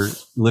for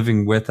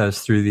living with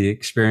us through the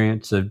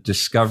experience of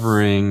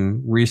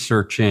discovering,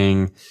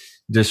 researching,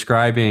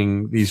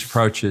 describing these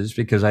approaches,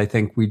 because I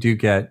think we do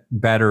get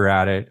better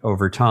at it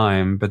over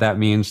time. But that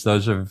means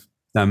those of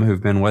them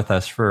who've been with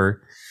us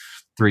for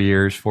 3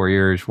 years, 4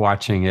 years,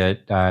 watching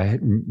it,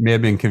 may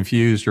have been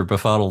confused or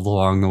befuddled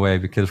along the way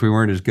because we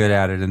weren't as good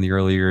at it in the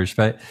early years.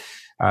 But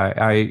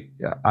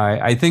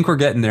I think we're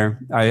getting there.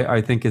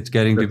 I think it's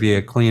getting to be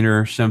a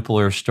cleaner,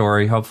 simpler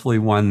story, hopefully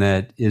one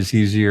that is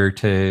easier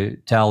to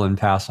tell and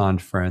pass on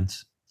to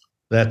friends.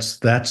 That's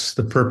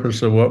the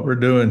purpose of what we're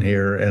doing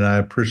here, and I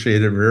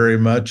appreciate it very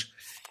much.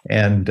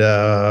 And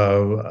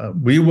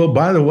we will,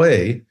 by the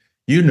way,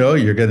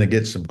 you're going to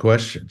get some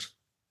questions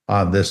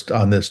on this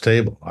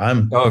table. Oh, of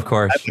I'm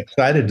course.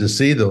 excited to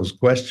see those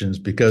questions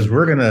because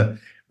we're gonna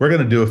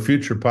do a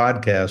future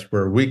podcast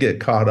where we get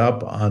caught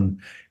up on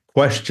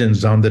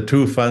questions on the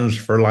two funds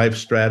for life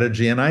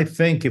strategy. And I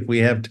think if we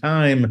have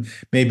time,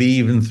 maybe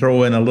even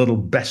throw in a little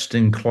best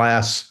in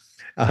class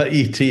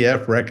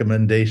ETF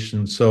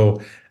recommendation.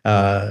 So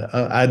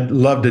I'd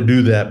love to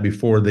do that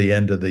before the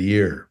end of the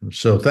year.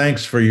 So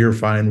thanks for your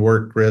fine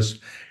work, Chris.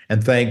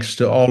 And thanks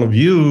to all of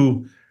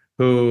you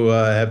who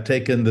have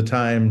taken the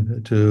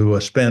time to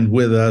spend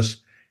with us.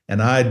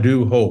 And I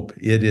do hope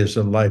it is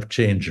a life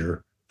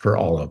changer for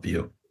all of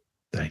you.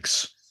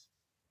 Thanks.